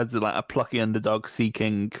as like a plucky underdog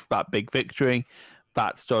seeking that big victory.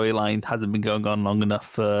 That storyline hasn't been going on long enough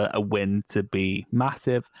for a win to be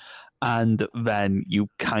massive. And then you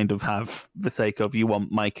kind of have the sake of you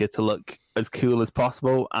want Micah to look as cool as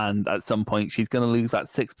possible, and at some point she's going to lose that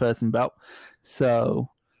 6-person belt. So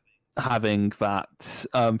having that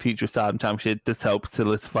future Stardom Championship does help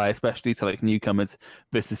solidify, especially to like newcomers,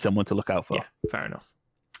 this is someone to look out for. Yeah, fair enough.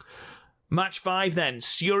 Match 5 then.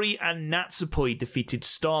 Syuri and Natsupoi defeated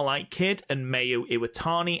Starlight Kid and Mayu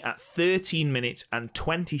Iwatani at 13 minutes and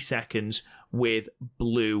 20 seconds with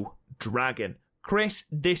Blue Dragon. Chris,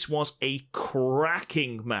 this was a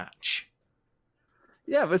cracking match.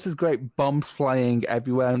 Yeah, this is great. Bombs flying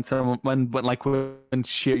everywhere, and so when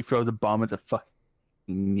Syuri throws a bomb, it's a fucking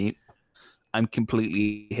nuke. I'm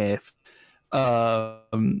completely here.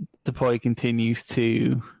 The boy continues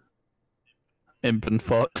to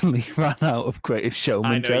unfortunately ran out of Greatest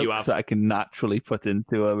Showman jokes that I can naturally put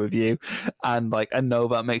into a review, and like I know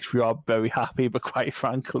that makes Rob very happy, but quite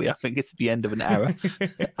frankly I think it's the end of an era.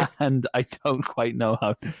 And I don't quite know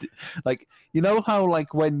how to do, like, you know how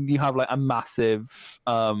like when you have like a massive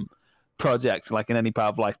project like in any part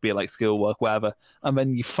of life, be it like schoolwork, whatever, and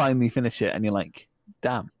then you finally finish it and you're like,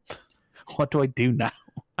 damn, what do I do now?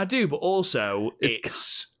 I do, but also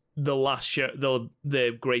it's the last show,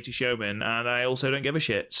 the Greatest Showman, and I also don't give a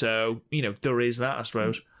shit. So, you know, there is that, I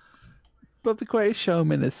suppose. But the Greatest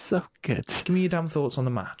Showman is so good. Give me your damn thoughts on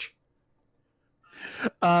the match.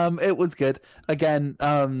 It was good. Again,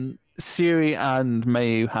 Suri and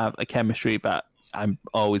Mayu have a chemistry that I'm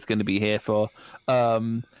always going to be here for.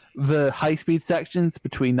 The high-speed sections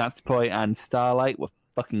between Natsupoi and Starlight were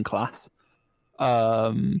fucking class.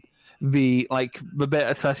 The bit,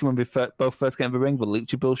 especially when we both first get in the ring, the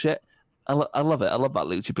lucha bullshit. I love it. I love that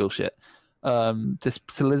lucha bullshit. Just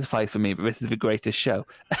solidifies for me that this is the greatest show.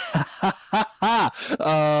 I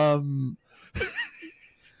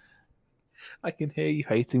can hear you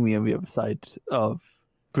hating me on the other side of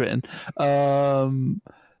Britain.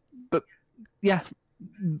 But yeah,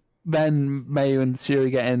 then Mayu and Shuri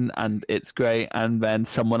get in, and it's great. And then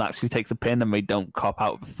someone actually takes a pin, and they don't cop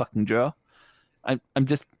out of the fucking draw. I'm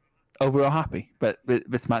just overall happy, but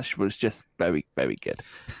this match was just very, very good.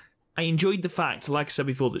 I enjoyed the fact, like I said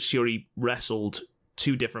before, that Shuri wrestled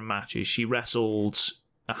 2 different matches. She wrestled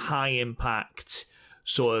a high-impact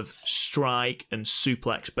sort of strike and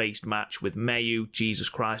suplex-based match with Mayu. Jesus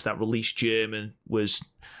Christ, that released German was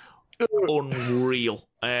unreal.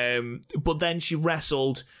 But then she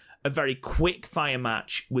wrestled a very quick fire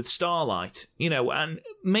match with Starlight, you know, and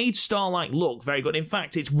made Starlight look very good. In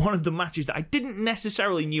fact, it's one of the matches that I didn't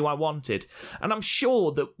necessarily knew I wanted. And I'm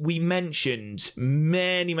sure that we mentioned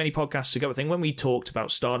many, many podcasts ago, I think when we talked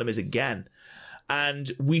about Stardom is Again,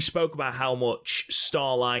 and we spoke about how much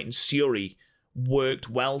Starlight and Suri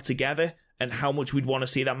worked well together and how much we'd want to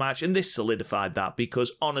see that match. And this solidified that,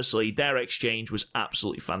 because honestly, their exchange was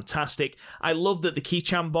absolutely fantastic. I love that the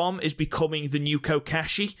Kichan bomb is becoming the new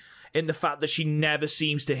Kokeshi, in the fact that she never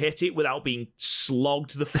seems to hit it without being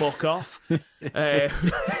slogged the fuck off.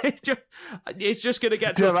 It's just going to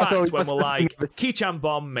get to a fact when we're like, Kichan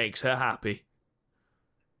bomb makes her happy.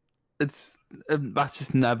 That's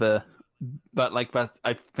just never... But like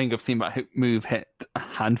I think I've seen that move hit a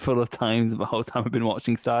handful of times the whole time I've been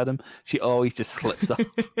watching Stardom. She always just slips off.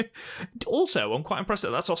 Also, I'm quite impressed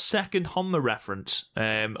that that's our second Honma reference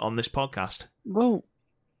on this podcast. Well,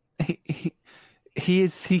 he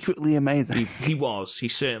is secretly amazing. He was. He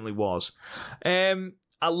certainly was. I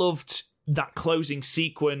loved that closing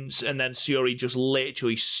sequence, and then Suri just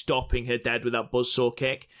literally stopping her dead with that buzzsaw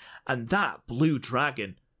kick. And that Blue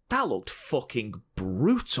Dragon, that looked fucking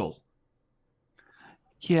brutal.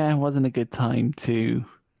 Yeah, it wasn't a good time to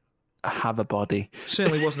have a body.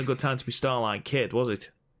 Certainly wasn't a good time to be Starlight Kid, was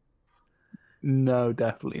it? No,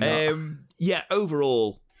 definitely not. Yeah,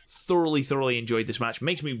 overall, thoroughly enjoyed this match.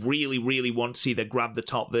 Makes me really, really want to see the Grab the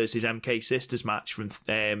Top versus MK Sisters match from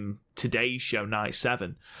today's show, Night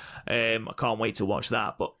 7. I can't wait to watch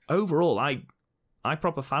that. But overall, I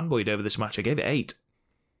proper fanboyed over this match. I gave it 8.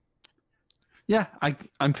 Yeah,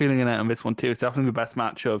 I'm feeling it on this one too. It's definitely the best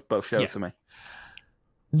match of both shows for me.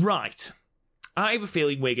 Right. I have a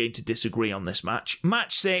feeling we're going to disagree on this match.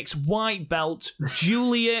 Match 6, white belt.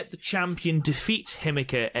 Julia, the champion, defeats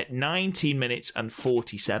Himeka at 19 minutes and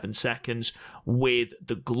 47 seconds with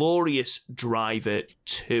the Glorious Driver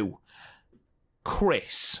 2.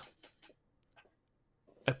 Chris,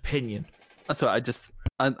 opinion. That's right.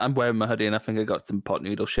 I'm wearing my hoodie and I think I got some pot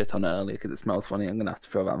noodle shit on it earlier because it smells funny. I'm going to have to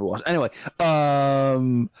throw that in the wash. Anyway,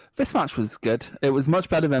 this match was good. It was much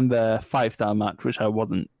better than the 5-star match, which I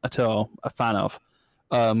wasn't at all a fan of,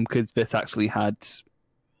 because this actually had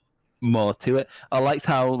more to it. I liked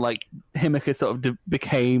how like Himeka sort of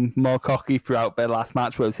became more cocky throughout their last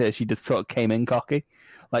match, whereas here she just sort of came in cocky,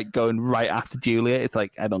 like going right after Julia. It's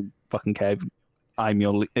like, I don't fucking care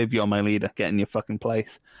if you're my leader, get in your fucking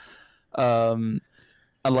place.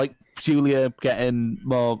 I like Julia getting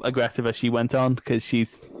more aggressive as she went on, because she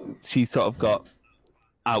sort of got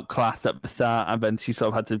outclassed at the start, and then she sort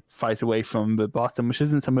of had to fight away from the bottom, which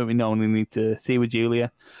isn't something we normally need to see with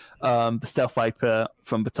Julia. The Stealth Viper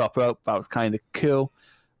from the top rope, that was kind of cool.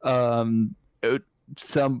 She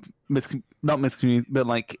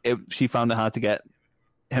found it hard to get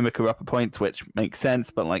Himeka up a point, which makes sense,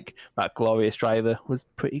 but like that Glorious Driver was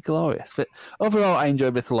pretty glorious. But overall, I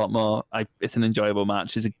enjoyed this a lot more. It's an enjoyable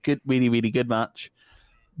match. It's a good, really, really good match.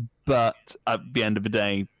 But at the end of the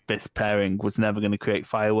day, this pairing was never going to create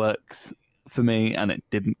fireworks for me, and it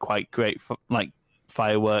didn't quite create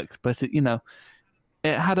fireworks. But it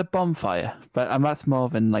had a bonfire. And that's more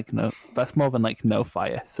than no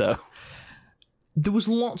fire. So there was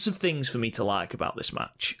lots of things for me to like about this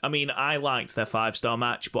match. I mean, I liked their 5-star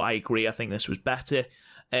match, but I agree. I think this was better.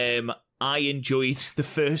 I enjoyed the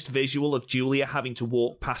first visual of Julia having to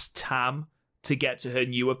walk past Tam to get to her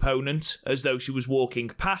new opponent, as though she was walking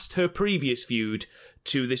past her previous feud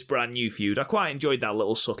to this brand new feud. I quite enjoyed that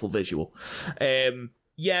little subtle visual.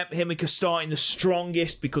 Himeka starting the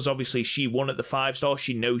strongest because obviously she won at the 5-star.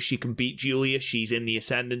 She knows she can beat Julia. She's in the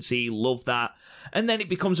ascendancy. Love that. And then it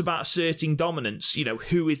becomes about asserting dominance.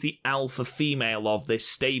 Who is the alpha female of this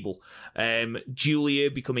stable?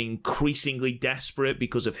 Julia becoming increasingly desperate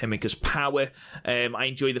because of Himeka's power. I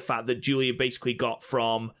enjoy the fact that Julia basically got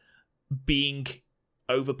from being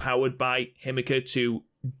overpowered by Himeka to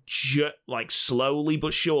slowly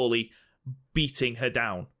but surely beating her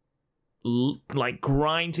down.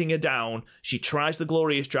 Grinding her down. She tries the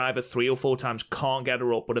Glorious Driver 3 or 4 times, can't get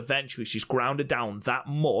her up, but eventually she's grounded down that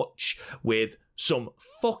much with some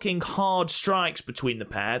fucking hard strikes between the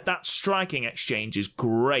pair. That striking exchange is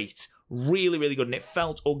great. Really, really good. And it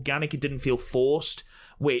felt organic. It didn't feel forced,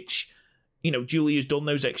 which, Julia's done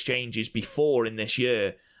those exchanges before in this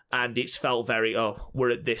year, and it's felt very,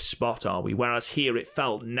 we're at this spot, are we? Whereas here it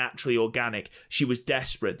felt naturally organic. She was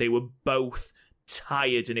desperate. They were both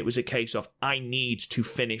tired, and it was a case of, I need to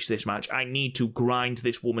finish this match. I need to grind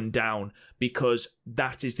this woman down because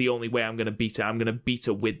that is the only way I'm going to beat her. I'm going to beat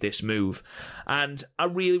her with this move. And I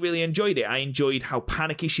really, really enjoyed it. I enjoyed how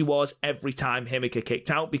panicky she was every time Himeka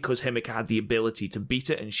kicked out because Himeka had the ability to beat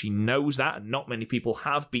it, and she knows that, and not many people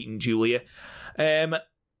have beaten Julia.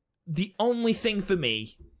 The only thing for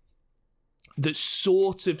me that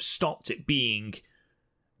sort of stopped it being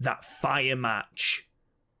that fire match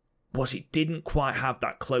was it didn't quite have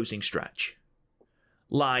that closing stretch.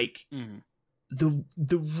 The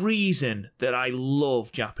reason that I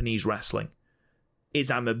love Japanese wrestling is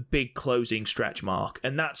I'm a big closing stretch mark,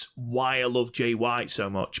 and that's why I love Jay White so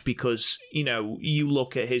much, because, you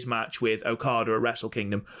look at his match with Okada at Wrestle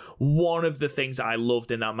Kingdom, one of the things I loved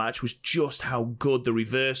in that match was just how good the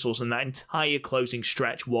reversals and that entire closing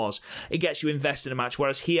stretch was. It gets you invested in a match,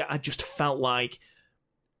 whereas here I just felt like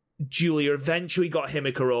Julia eventually got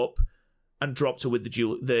Himeka up and dropped her with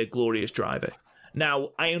the Glorious Driver. Now,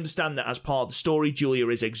 I understand that as part of the story, Julia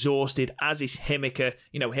is exhausted, as is Himeka.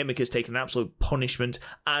 Himeka's taken an absolute punishment,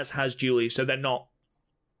 as has Julia, so they're not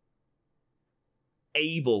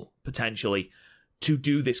able, potentially, to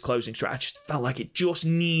do this closing stretch. I just felt like it just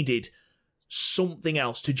needed something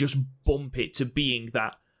else to just bump it to being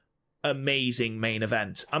that amazing main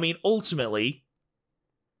event. I mean, ultimately,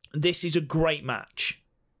 this is a great match.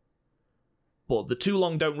 But the Too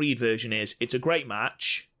Long Don't Read version is, it's a great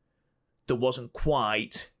match. There wasn't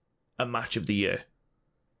quite a match of the year.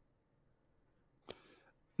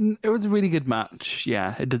 It was a really good match.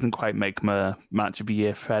 Yeah, it doesn't quite make my match of the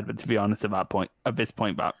year, Fred. But to be honest, at this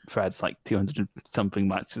point, Fred's like 200 something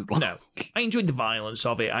matches long. No, I enjoyed the violence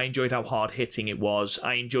of it. I enjoyed how hard hitting it was.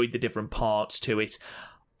 I enjoyed the different parts to it.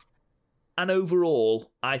 And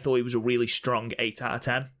overall, I thought it was a really strong 8 out of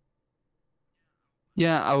 10.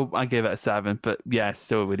 Yeah, I gave it a 7, but yeah, it's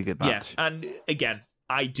still a really good match. Yeah, and again,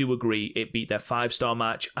 I do agree it beat their 5-star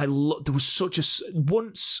match. There was such a...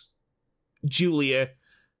 Once Julia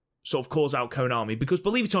sort of calls out Konami, because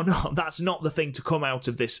believe it or not, that's not the thing to come out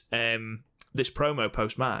of this this promo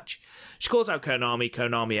post-match. She calls out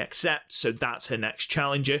Konami accepts, so that's her next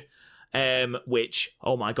challenger, which,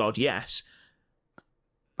 oh my god, yes.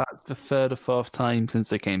 That's the 3rd or 4th time since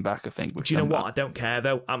they came back, I think. Do you know what? I don't care,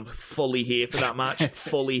 though. I'm fully here for that match.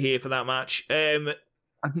 Fully here for that match.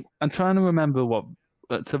 I'm trying to remember what...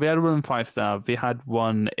 So we had one in 5-star. We had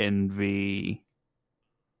one in the...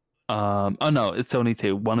 oh, no, it's only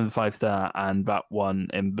 2. One in the 5-star and that one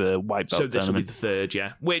in the white belt So this tournament. will be the 3rd,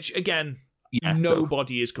 yeah. Which, again,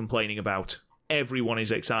 nobody is complaining about. Everyone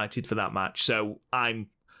is excited for that match. So I'm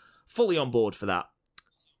fully on board for that.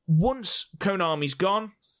 Once Konami's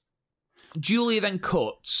gone, Julia then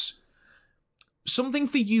cuts something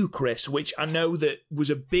for you, Chris, which I know that was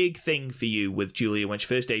a big thing for you with Julia when she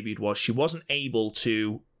first debuted, was she wasn't able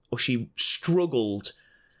to, or she struggled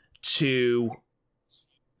to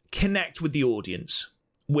connect with the audience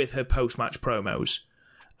with her post-match promos.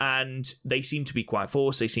 And they seem to be quite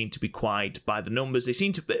forced, they seem to be quite by the numbers, they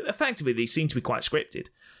seem to be quite scripted.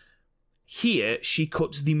 Here, she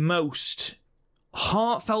cuts the most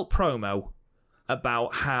heartfelt promo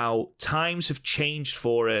about how times have changed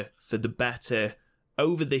for her for the better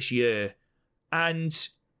over this year, and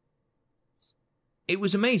it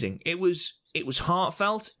was amazing. It was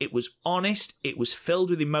heartfelt, it was honest, it was filled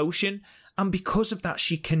with emotion, and because of that,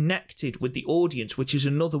 she connected with the audience, which is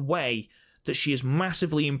another way that she has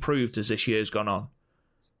massively improved as this year's gone on.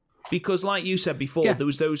 Because, like you said before, there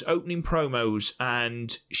was those opening promos,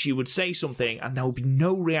 and she would say something, and there would be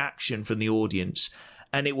no reaction from the audience,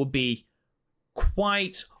 and it would be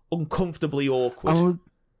quite uncomfortably awkward.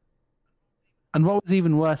 And what was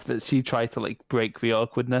even worse is she tried to like break the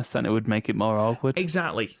awkwardness, and it would make it more awkward.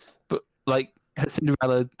 Exactly. But like her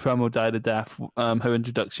Cinderella promo died a death. Her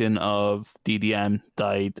introduction of DDM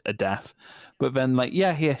died a death. But then, like,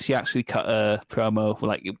 she actually cut a promo for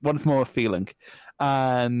like once more feeling,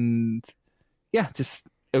 and it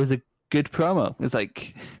was a good promo. It's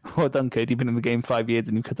like, well done, kid. You've been in the game 5 years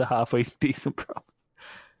and you cut a halfway decent promo.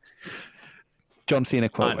 John Cena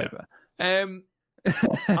quote.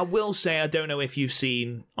 I will say, I don't know if you've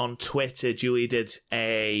seen on Twitter, Julia did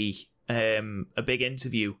a big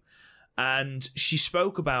interview, and she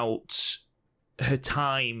spoke about her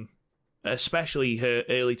time, especially her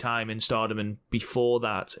early time in Stardom and before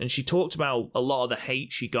that, and she talked about a lot of the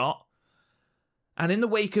hate she got. And in the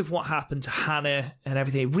wake of what happened to Hannah and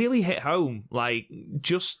everything, it really hit home, like,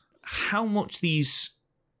 just how much these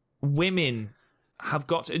women have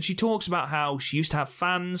got to, and she talks about how she used to have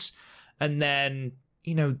fans, and then,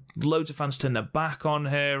 you know, loads of fans turned their back on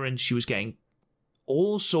her, and she was getting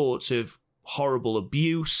all sorts of horrible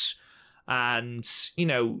abuse. And, you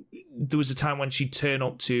know, there was a time when she'd turn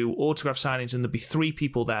up to autograph signings and there'd be 3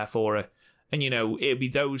 people there for her. And, you know, it'd be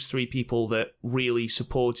those 3 people that really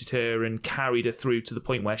supported her and carried her through to the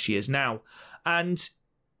point where she is now. And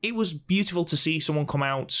it was beautiful to see someone come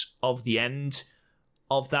out of the end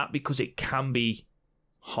of that, because it can be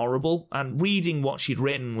horrible. And reading what she'd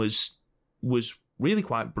written was really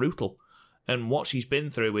quite brutal, and what she's been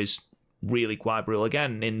through is really quite brutal,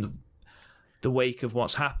 again, in the wake of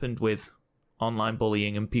what's happened with online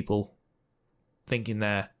bullying and people thinking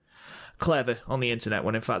they're clever on the internet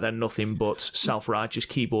when in fact they're nothing but self-righteous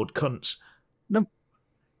keyboard cunts. No,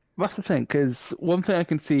 that's the thing, because one thing I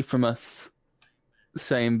can see from us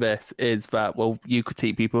saying this is that, well, you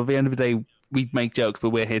critique people. At the end of the day, we make jokes,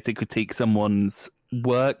 but we're here to critique someone's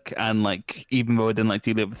work, and like, even though I didn't like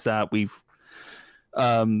Julia at the start, we've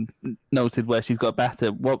noted where she's got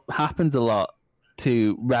better. What happens a lot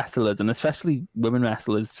to wrestlers, and especially women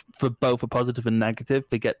wrestlers, for both a positive and negative,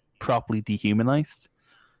 they get properly dehumanized.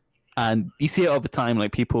 And you see it all the time,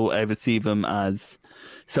 like, people either see them as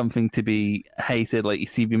something to be hated, like you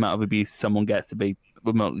see the amount of abuse someone gets to be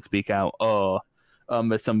remotely speak out, or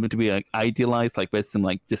there's something to be like idealized, like there's some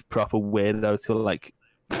like just proper weirdos who are like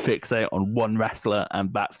fixate on one wrestler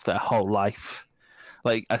and that's their whole life.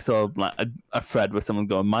 Like, I saw like a thread where someone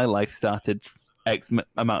going, my life started X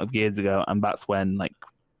amount of years ago, and that's when, like,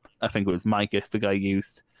 I think it was Micah, the guy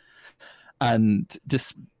used. And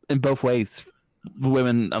just in both ways, the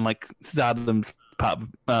women, and like Stardom's part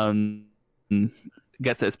of,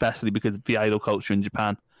 gets it, especially because of the idol culture in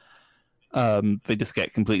Japan. They just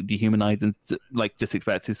get completely dehumanized and like just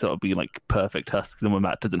expect to sort of be like perfect husks, and when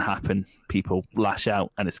that doesn't happen, people lash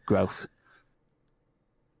out, and it's gross.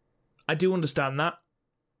 I do understand that.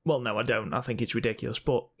 Well, no, I don't. I think it's ridiculous,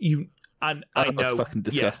 but I know, it's fucking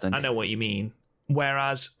disgusting. Yeah, I know what you mean.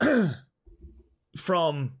 Whereas,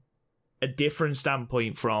 from a different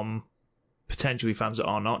standpoint, from potentially fans that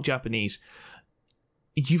are not Japanese,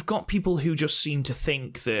 you've got people who just seem to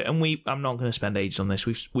think that, and I'm not going to spend ages on this.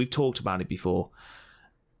 We've talked about it before.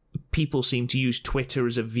 People seem to use Twitter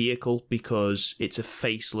as a vehicle because it's a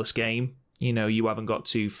faceless game. You know, you haven't got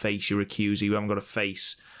to face your accuser. You haven't got to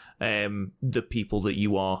face the people that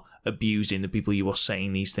you are abusing, the people you are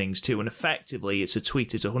saying these things to. And effectively, it's a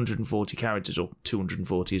tweet. It's 140 characters, or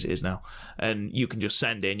 240 as it is now. And you can just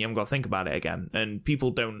send it, and you haven't got to think about it again. And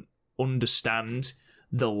people don't understand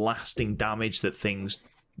the lasting damage that things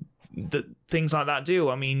like that do.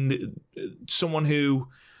 I mean, someone who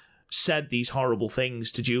said these horrible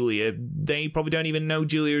things to Julia, they probably don't even know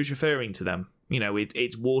Julia is referring to them. You know,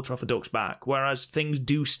 it's water off a duck's back, whereas things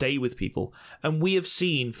do stay with people. And we have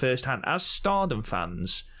seen firsthand, as Stardom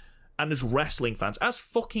fans and as wrestling fans, as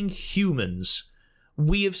fucking humans,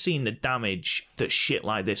 we have seen the damage that shit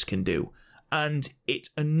like this can do. And it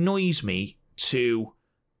annoys me to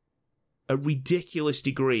a ridiculous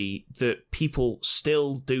degree that people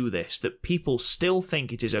still do this, that people still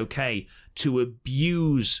think it is okay to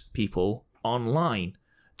abuse people online,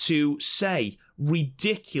 to say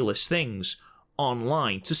ridiculous things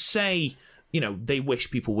online, to say, you know, they wish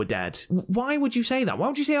people were dead. Why would you say that? Why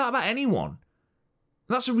would you say that about anyone?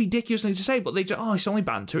 That's a ridiculous thing to say, but they just, it's only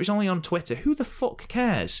banter, it's only on Twitter. Who the fuck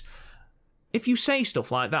cares? If you say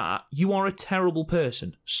stuff like that, you are a terrible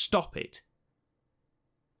person. Stop it.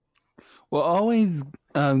 What always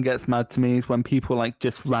gets mad to me is when people like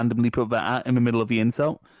just randomly put that at in the middle of the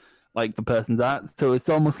insult, like the person's at. So it's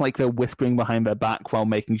almost like they're whispering behind their back while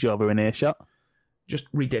making sure they're in earshot. Just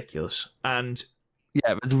ridiculous. And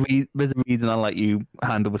yeah, there's a reason I let you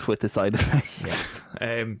handle the Twitter side of things.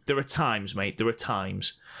 Yeah. There are times, mate. There are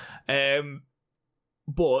times.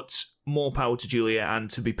 But more power to Julia, and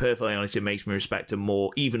to be perfectly honest, it makes me respect her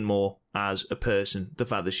even more as a person. The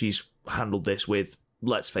fact that she's handled this with,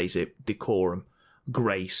 let's face it, decorum,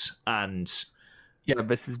 grace, and... Yeah,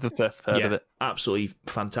 this is the first heard of it. Absolutely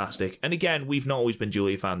fantastic. And again, we've not always been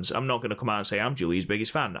Julia fans. I'm not going to come out and say I'm Julia's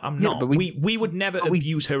biggest fan. I'm not. But we would never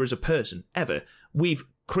abuse her as a person, ever. We've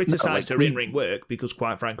criticised her in-ring work because,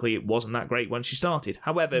 quite frankly, it wasn't that great when she started.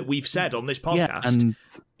 However, we've said on this podcast,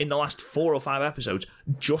 in the last 4 or 5 episodes,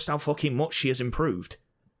 just how fucking much she has improved.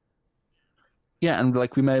 Yeah, and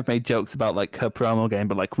like we may have made jokes about like her promo game,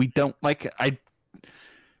 but like we don't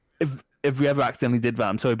if we ever accidentally did that,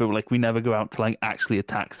 I'm sorry, but like we never go out to like actually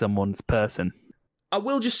attack someone's person. I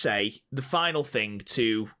will just say the final thing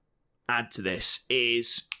to add to this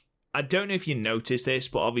is, I don't know if you noticed this,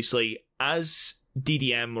 but obviously as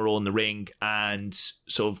DDM were all in the ring and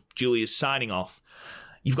sort of Julia's signing off,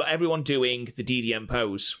 you've got everyone doing the DDM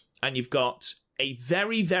pose, and you've got a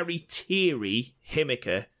very, very teary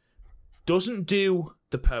Himeka doesn't do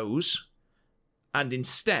the pose and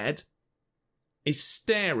instead is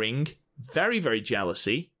staring very, very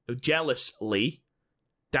jealously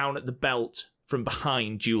down at the belt from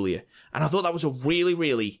behind Julia. And I thought that was a really,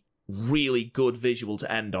 really, really good visual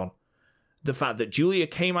to end on. The fact that Julia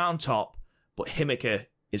came out on top, but Himeka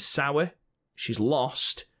is sour, she's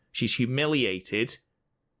lost, she's humiliated,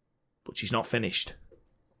 but she's not finished.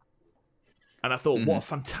 And I thought, what a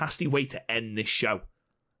fantastic way to end this show.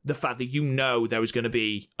 The fact that there is going to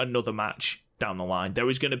be another match down the line. There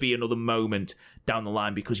is going to be another moment down the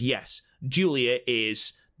line because, yes, Julia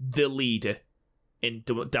is the leader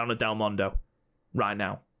down at Del Mondo right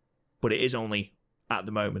now. But it is only at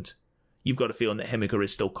the moment. You've got a feeling that Himeka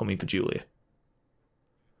is still coming for Julia.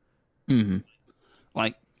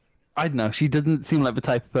 Like, I don't know. She doesn't seem like the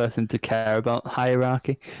type of person to care about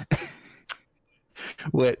hierarchy.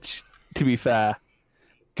 Which, to be fair,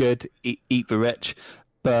 good, eat the rich.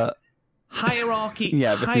 But hierarchy,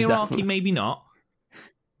 hierarchy, maybe not.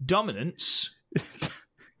 Dominance,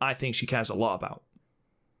 I think she cares a lot about.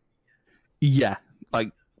 Yeah,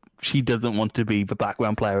 like she doesn't want to be the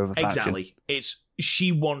background player of a faction. Exactly.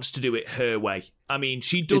 She wants to do it her way. I mean,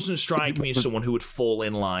 she doesn't strike me as someone who would fall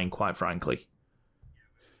in line, quite frankly.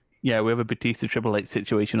 Yeah, we have a Batista Triple H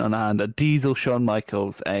situation on hand. A Diesel, Shawn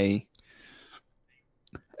Michaels, a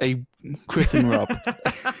Chris and Rob.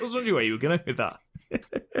 I was wondering where you were going with that.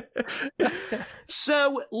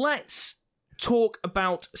 So let's talk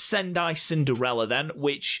about Sendai Cinderella then,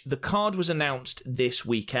 which the card was announced this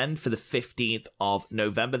weekend for the 15th of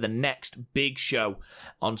November, the next big show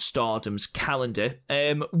on Stardom's calendar.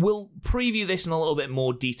 We'll preview this in a little bit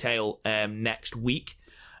more detail next week.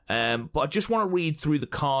 But I just want to read through the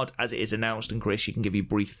card as it is announced, and Chris, you can give you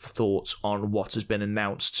brief thoughts on what has been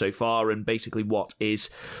announced so far and basically what is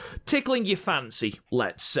tickling your fancy,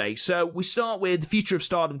 let's say. So we start with the Future of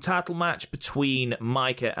Stardom title match between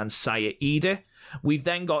Maika and Saya Iida. We've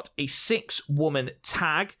then got a 6-woman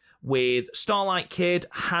tag with Starlight Kid,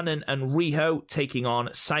 Hanan and Riho taking on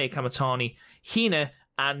Saya Kamitani, Hina,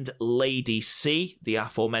 and Lady C, the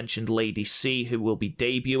aforementioned Lady C, who will be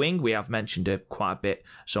debuting. We have mentioned her quite a bit,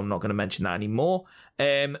 so I'm not going to mention that anymore.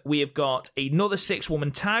 We have got another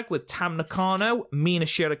 6-woman tag with Tam Nakano, Mina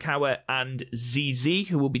Shirakawa, and ZZ,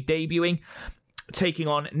 who will be debuting, taking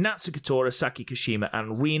on Natsuko Tora, Saki Kashima,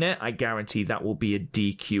 and Rina. I guarantee that will be a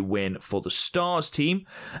DQ win for the Stars team.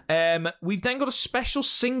 We've then got a special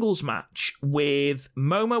singles match with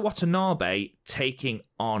Momo Watanabe taking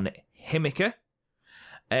on Himeka.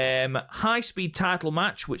 High-speed title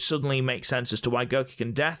match, which suddenly makes sense as to why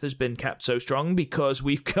Gokiken Death has been kept so strong, because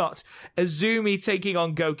we've got Azumi taking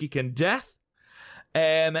on Gokiken Death.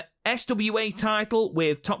 SWA title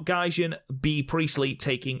with Top Gaijin, B. Priestley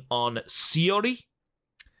taking on Shiori.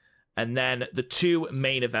 And then the 2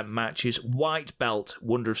 main event matches, White Belt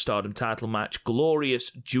Wonder of Stardom title match, Glorious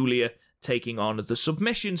Julia taking on the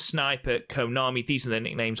Submission Sniper Konami. These are the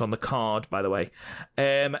nicknames on the card, by the way.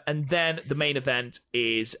 And then the main event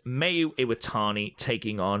is Mayu Iwatani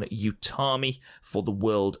taking on Utami for the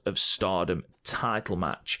World of Stardom title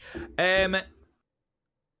match.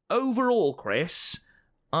 Overall, Chris,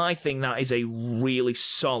 I think that is a really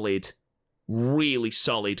solid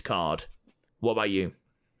card. What about you?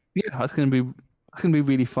 Yeah, that's going to be It's going to be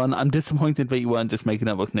really fun. I'm disappointed that you weren't just making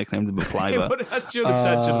up those nicknames of Sliver. But I should have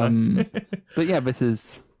said something. But yeah, this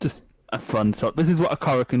is just a fun sort. This is what a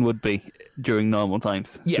Korakuen would be during normal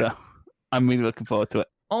times. Yeah. So I'm really looking forward to it.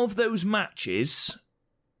 Of those matches,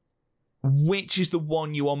 which is the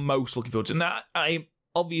one you are most looking forward to? Now,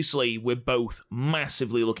 obviously, we're both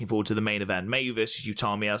massively looking forward to the main event. Mayu versus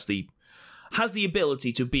Utami has the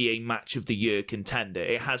ability to be a match of the year contender.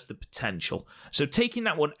 It has the potential. So taking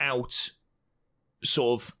that one out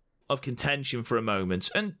sort of contention for a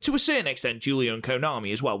moment, and to a certain extent Julia and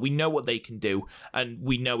Konami as well, we know what they can do and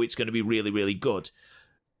we know it's going to be really, really good.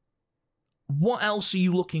 What else are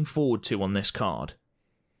you looking forward to on this card?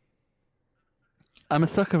 I'm a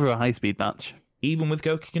sucker for a high-speed match. Even with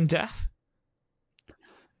Gokuken Death?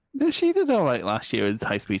 She did alright last year as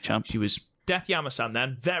high-speed champ. She was Death Yamasan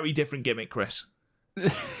then. Very different gimmick, Chris.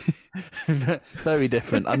 Very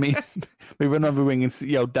different. I mean, we run over the ring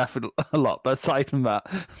and Death a lot, but aside from that,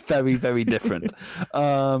 very, very different.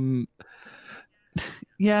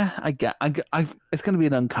 Yeah, it's going to be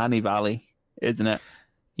an uncanny valley, isn't it?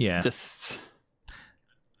 Yeah. Just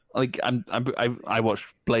like I watched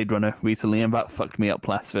Blade Runner recently, and that fucked me up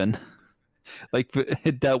less than like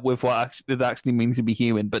it dealt with what it actually means to be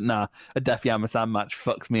human. But nah, a Death Yamasan match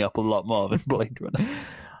fucks me up a lot more than Blade Runner.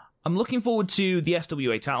 I'm looking forward to the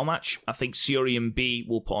SWA title match. I think Syuri and B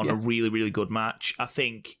will put on a really, really good match. I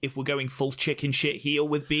think if we're going full chicken shit heel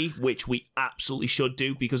with B, which we absolutely should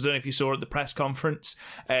do, because I don't know if you saw at the press conference,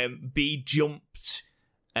 B jumped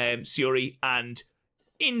Syuri and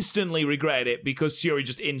instantly regretted it because Syuri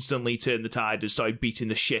just instantly turned the tide and started beating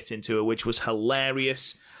the shit into her, which was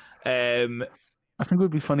hilarious. I think it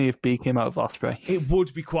would be funny if B came out of Ospreay. It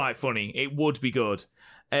would be quite funny. It would be good.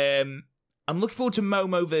 I'm looking forward to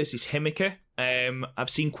Momo versus Himika. I've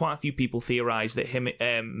seen quite a few people theorize that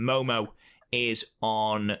Momo is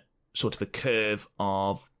on sort of a curve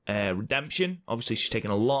of redemption. Obviously, she's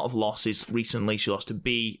taken a lot of losses recently. She lost to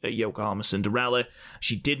B at Yokohama Cinderella.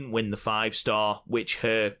 She didn't win the 5-star, which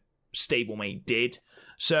her stablemate did.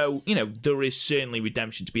 So, there is certainly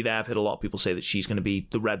redemption to be there. I've heard a lot of people say that she's going to be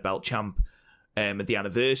the red belt champ at the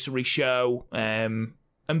anniversary show. And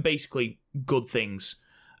basically, good things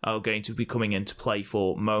are going to be coming into play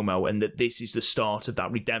for Momo, and that this is the start of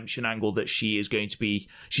that redemption angle, that she's first going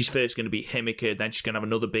to beat Himika, then she's going to have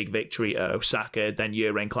another big victory at Osaka, then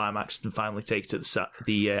year-end climax, and finally take it to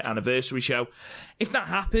the anniversary show. If that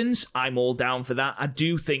happens, I'm all down for that. I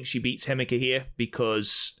do think she beats Himika here,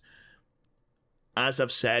 because, as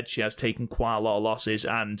I've said, she has taken quite a lot of losses,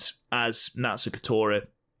 and as Natsuko Tora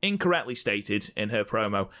incorrectly stated in her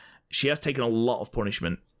promo, she has taken a lot of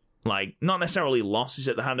punishment. Like, not necessarily losses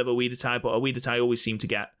at the hand of Oida Tai, but Oida Tai always seemed to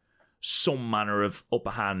get some manner of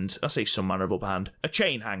upper hand. I say some manner of upper hand. A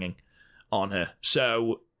chain hanging on her.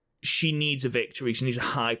 So she needs a victory. She needs a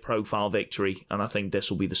high-profile victory, and I think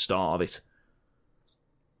this will be the start of it.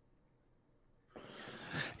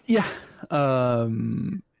 Yeah.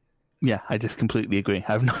 Yeah, I just completely agree.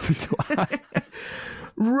 I have nothing to add.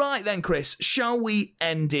 Right then, Chris. Shall we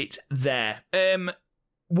end it there?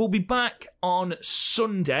 We'll be back on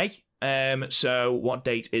Sunday. So what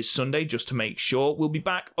date is Sunday? Just to make sure. We'll be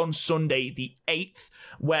back on Sunday the 8th,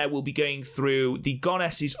 where we'll be going through the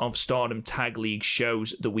Goddesses of Stardom Tag League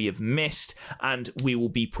shows that we have missed, and we will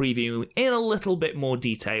be previewing in a little bit more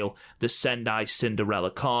detail the Sendai Cinderella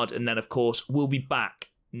card. And then, of course, we'll be back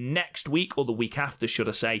next week, or the week after, should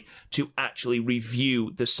I say, to actually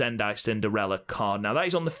review the Sendai Cinderella card. Now, that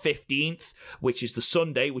is on the 15th, which is the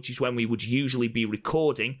Sunday, which is when we would usually be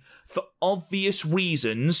recording. For obvious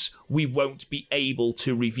reasons, we won't be able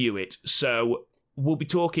to review it. So we'll be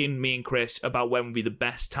talking, me and Chris, about when would be the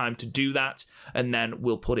best time to do that, and then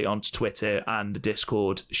we'll put it onto Twitter and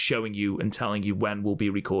Discord, showing you and telling you when we'll be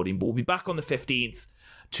recording. But we'll be back on the 15th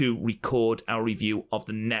to record our review of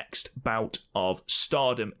the next bout of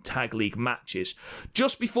Stardom Tag League matches.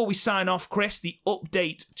 Just before we sign off, Chris, the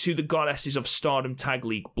update to the Goddesses of Stardom Tag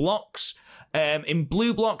League blocks. In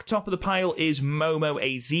blue block, top of the pile is Momo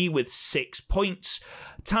AZ with 6 points.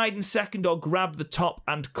 Tied in second are Grab the Top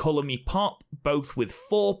and Colour Me Pop, both with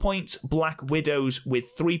 4 points. Black Widows with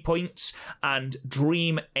 3 points. And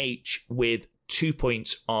Dream H with 2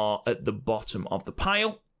 points are at the bottom of the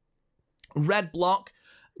pile. Red block,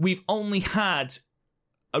 we've only had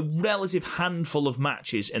a relative handful of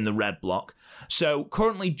matches in the red block. So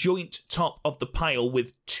currently joint top of the pile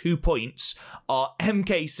with 2 points are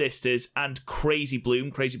MK Sisters and Crazy Bloom.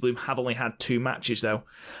 Crazy Bloom have only had 2 matches though.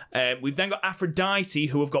 We've then got Aphrodite,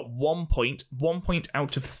 who have got 1 point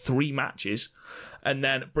out of 3 matches. And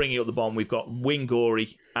then bringing up the bottom, we've got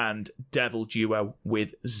Wingori and Devil Duo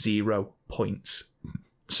with 0 points.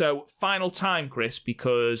 So, final time, Chris,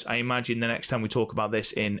 because I imagine the next time we talk about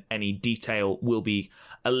this in any detail will be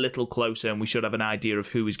a little closer and we should have an idea of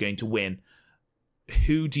who is going to win.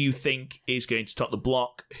 Who do you think is going to top the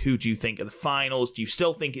block? Who do you think are the finals? Do you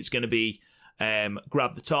still think it's going to be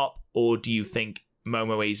Grab the Top, or do you think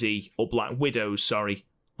Momo AZ or Black Widows,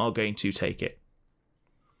 are going to take it?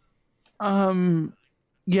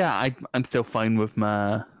 Yeah, I'm still fine with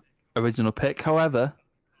my original pick. However,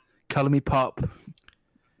 Color Me Pop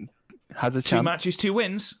has a chance. 2 matches, 2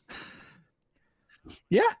 wins.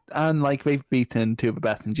 Yeah, and like they've beaten 2 of the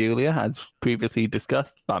best in Julia, as previously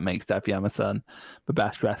discussed. That makes Steph Yamason the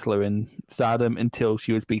best wrestler in Stardom until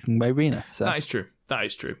she was beaten by Rena. So. That is true.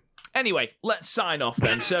 Anyway, let's sign off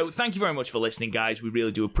then. So thank you very much for listening, guys. We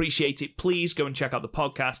really do appreciate it. Please go and check out the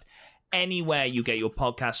podcast. Anywhere you get your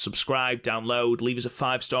podcast, subscribe, download, leave us a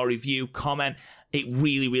 5-star review, comment. It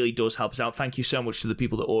really, really does help us out. Thank you so much to the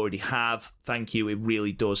people that already have. Thank you. It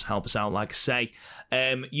really does help us out, like I say.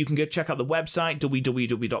 You can go check out the website,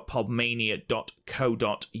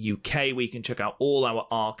 www.podmania.co.uk, where you can check out all our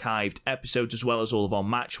archived episodes, as well as all of our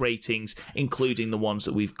match ratings, including the ones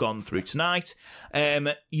that we've gone through tonight.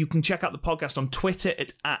 You can check out the podcast on Twitter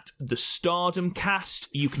at the Stardom Cast.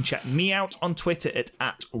 You can check me out on Twitter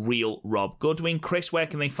at RealRobGoodwin. Chris, where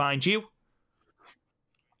can they find you?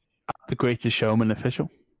 The Greatest Showman Official.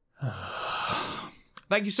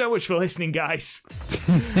 Thank you so much for listening, guys.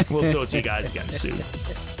 We'll talk to you guys again soon.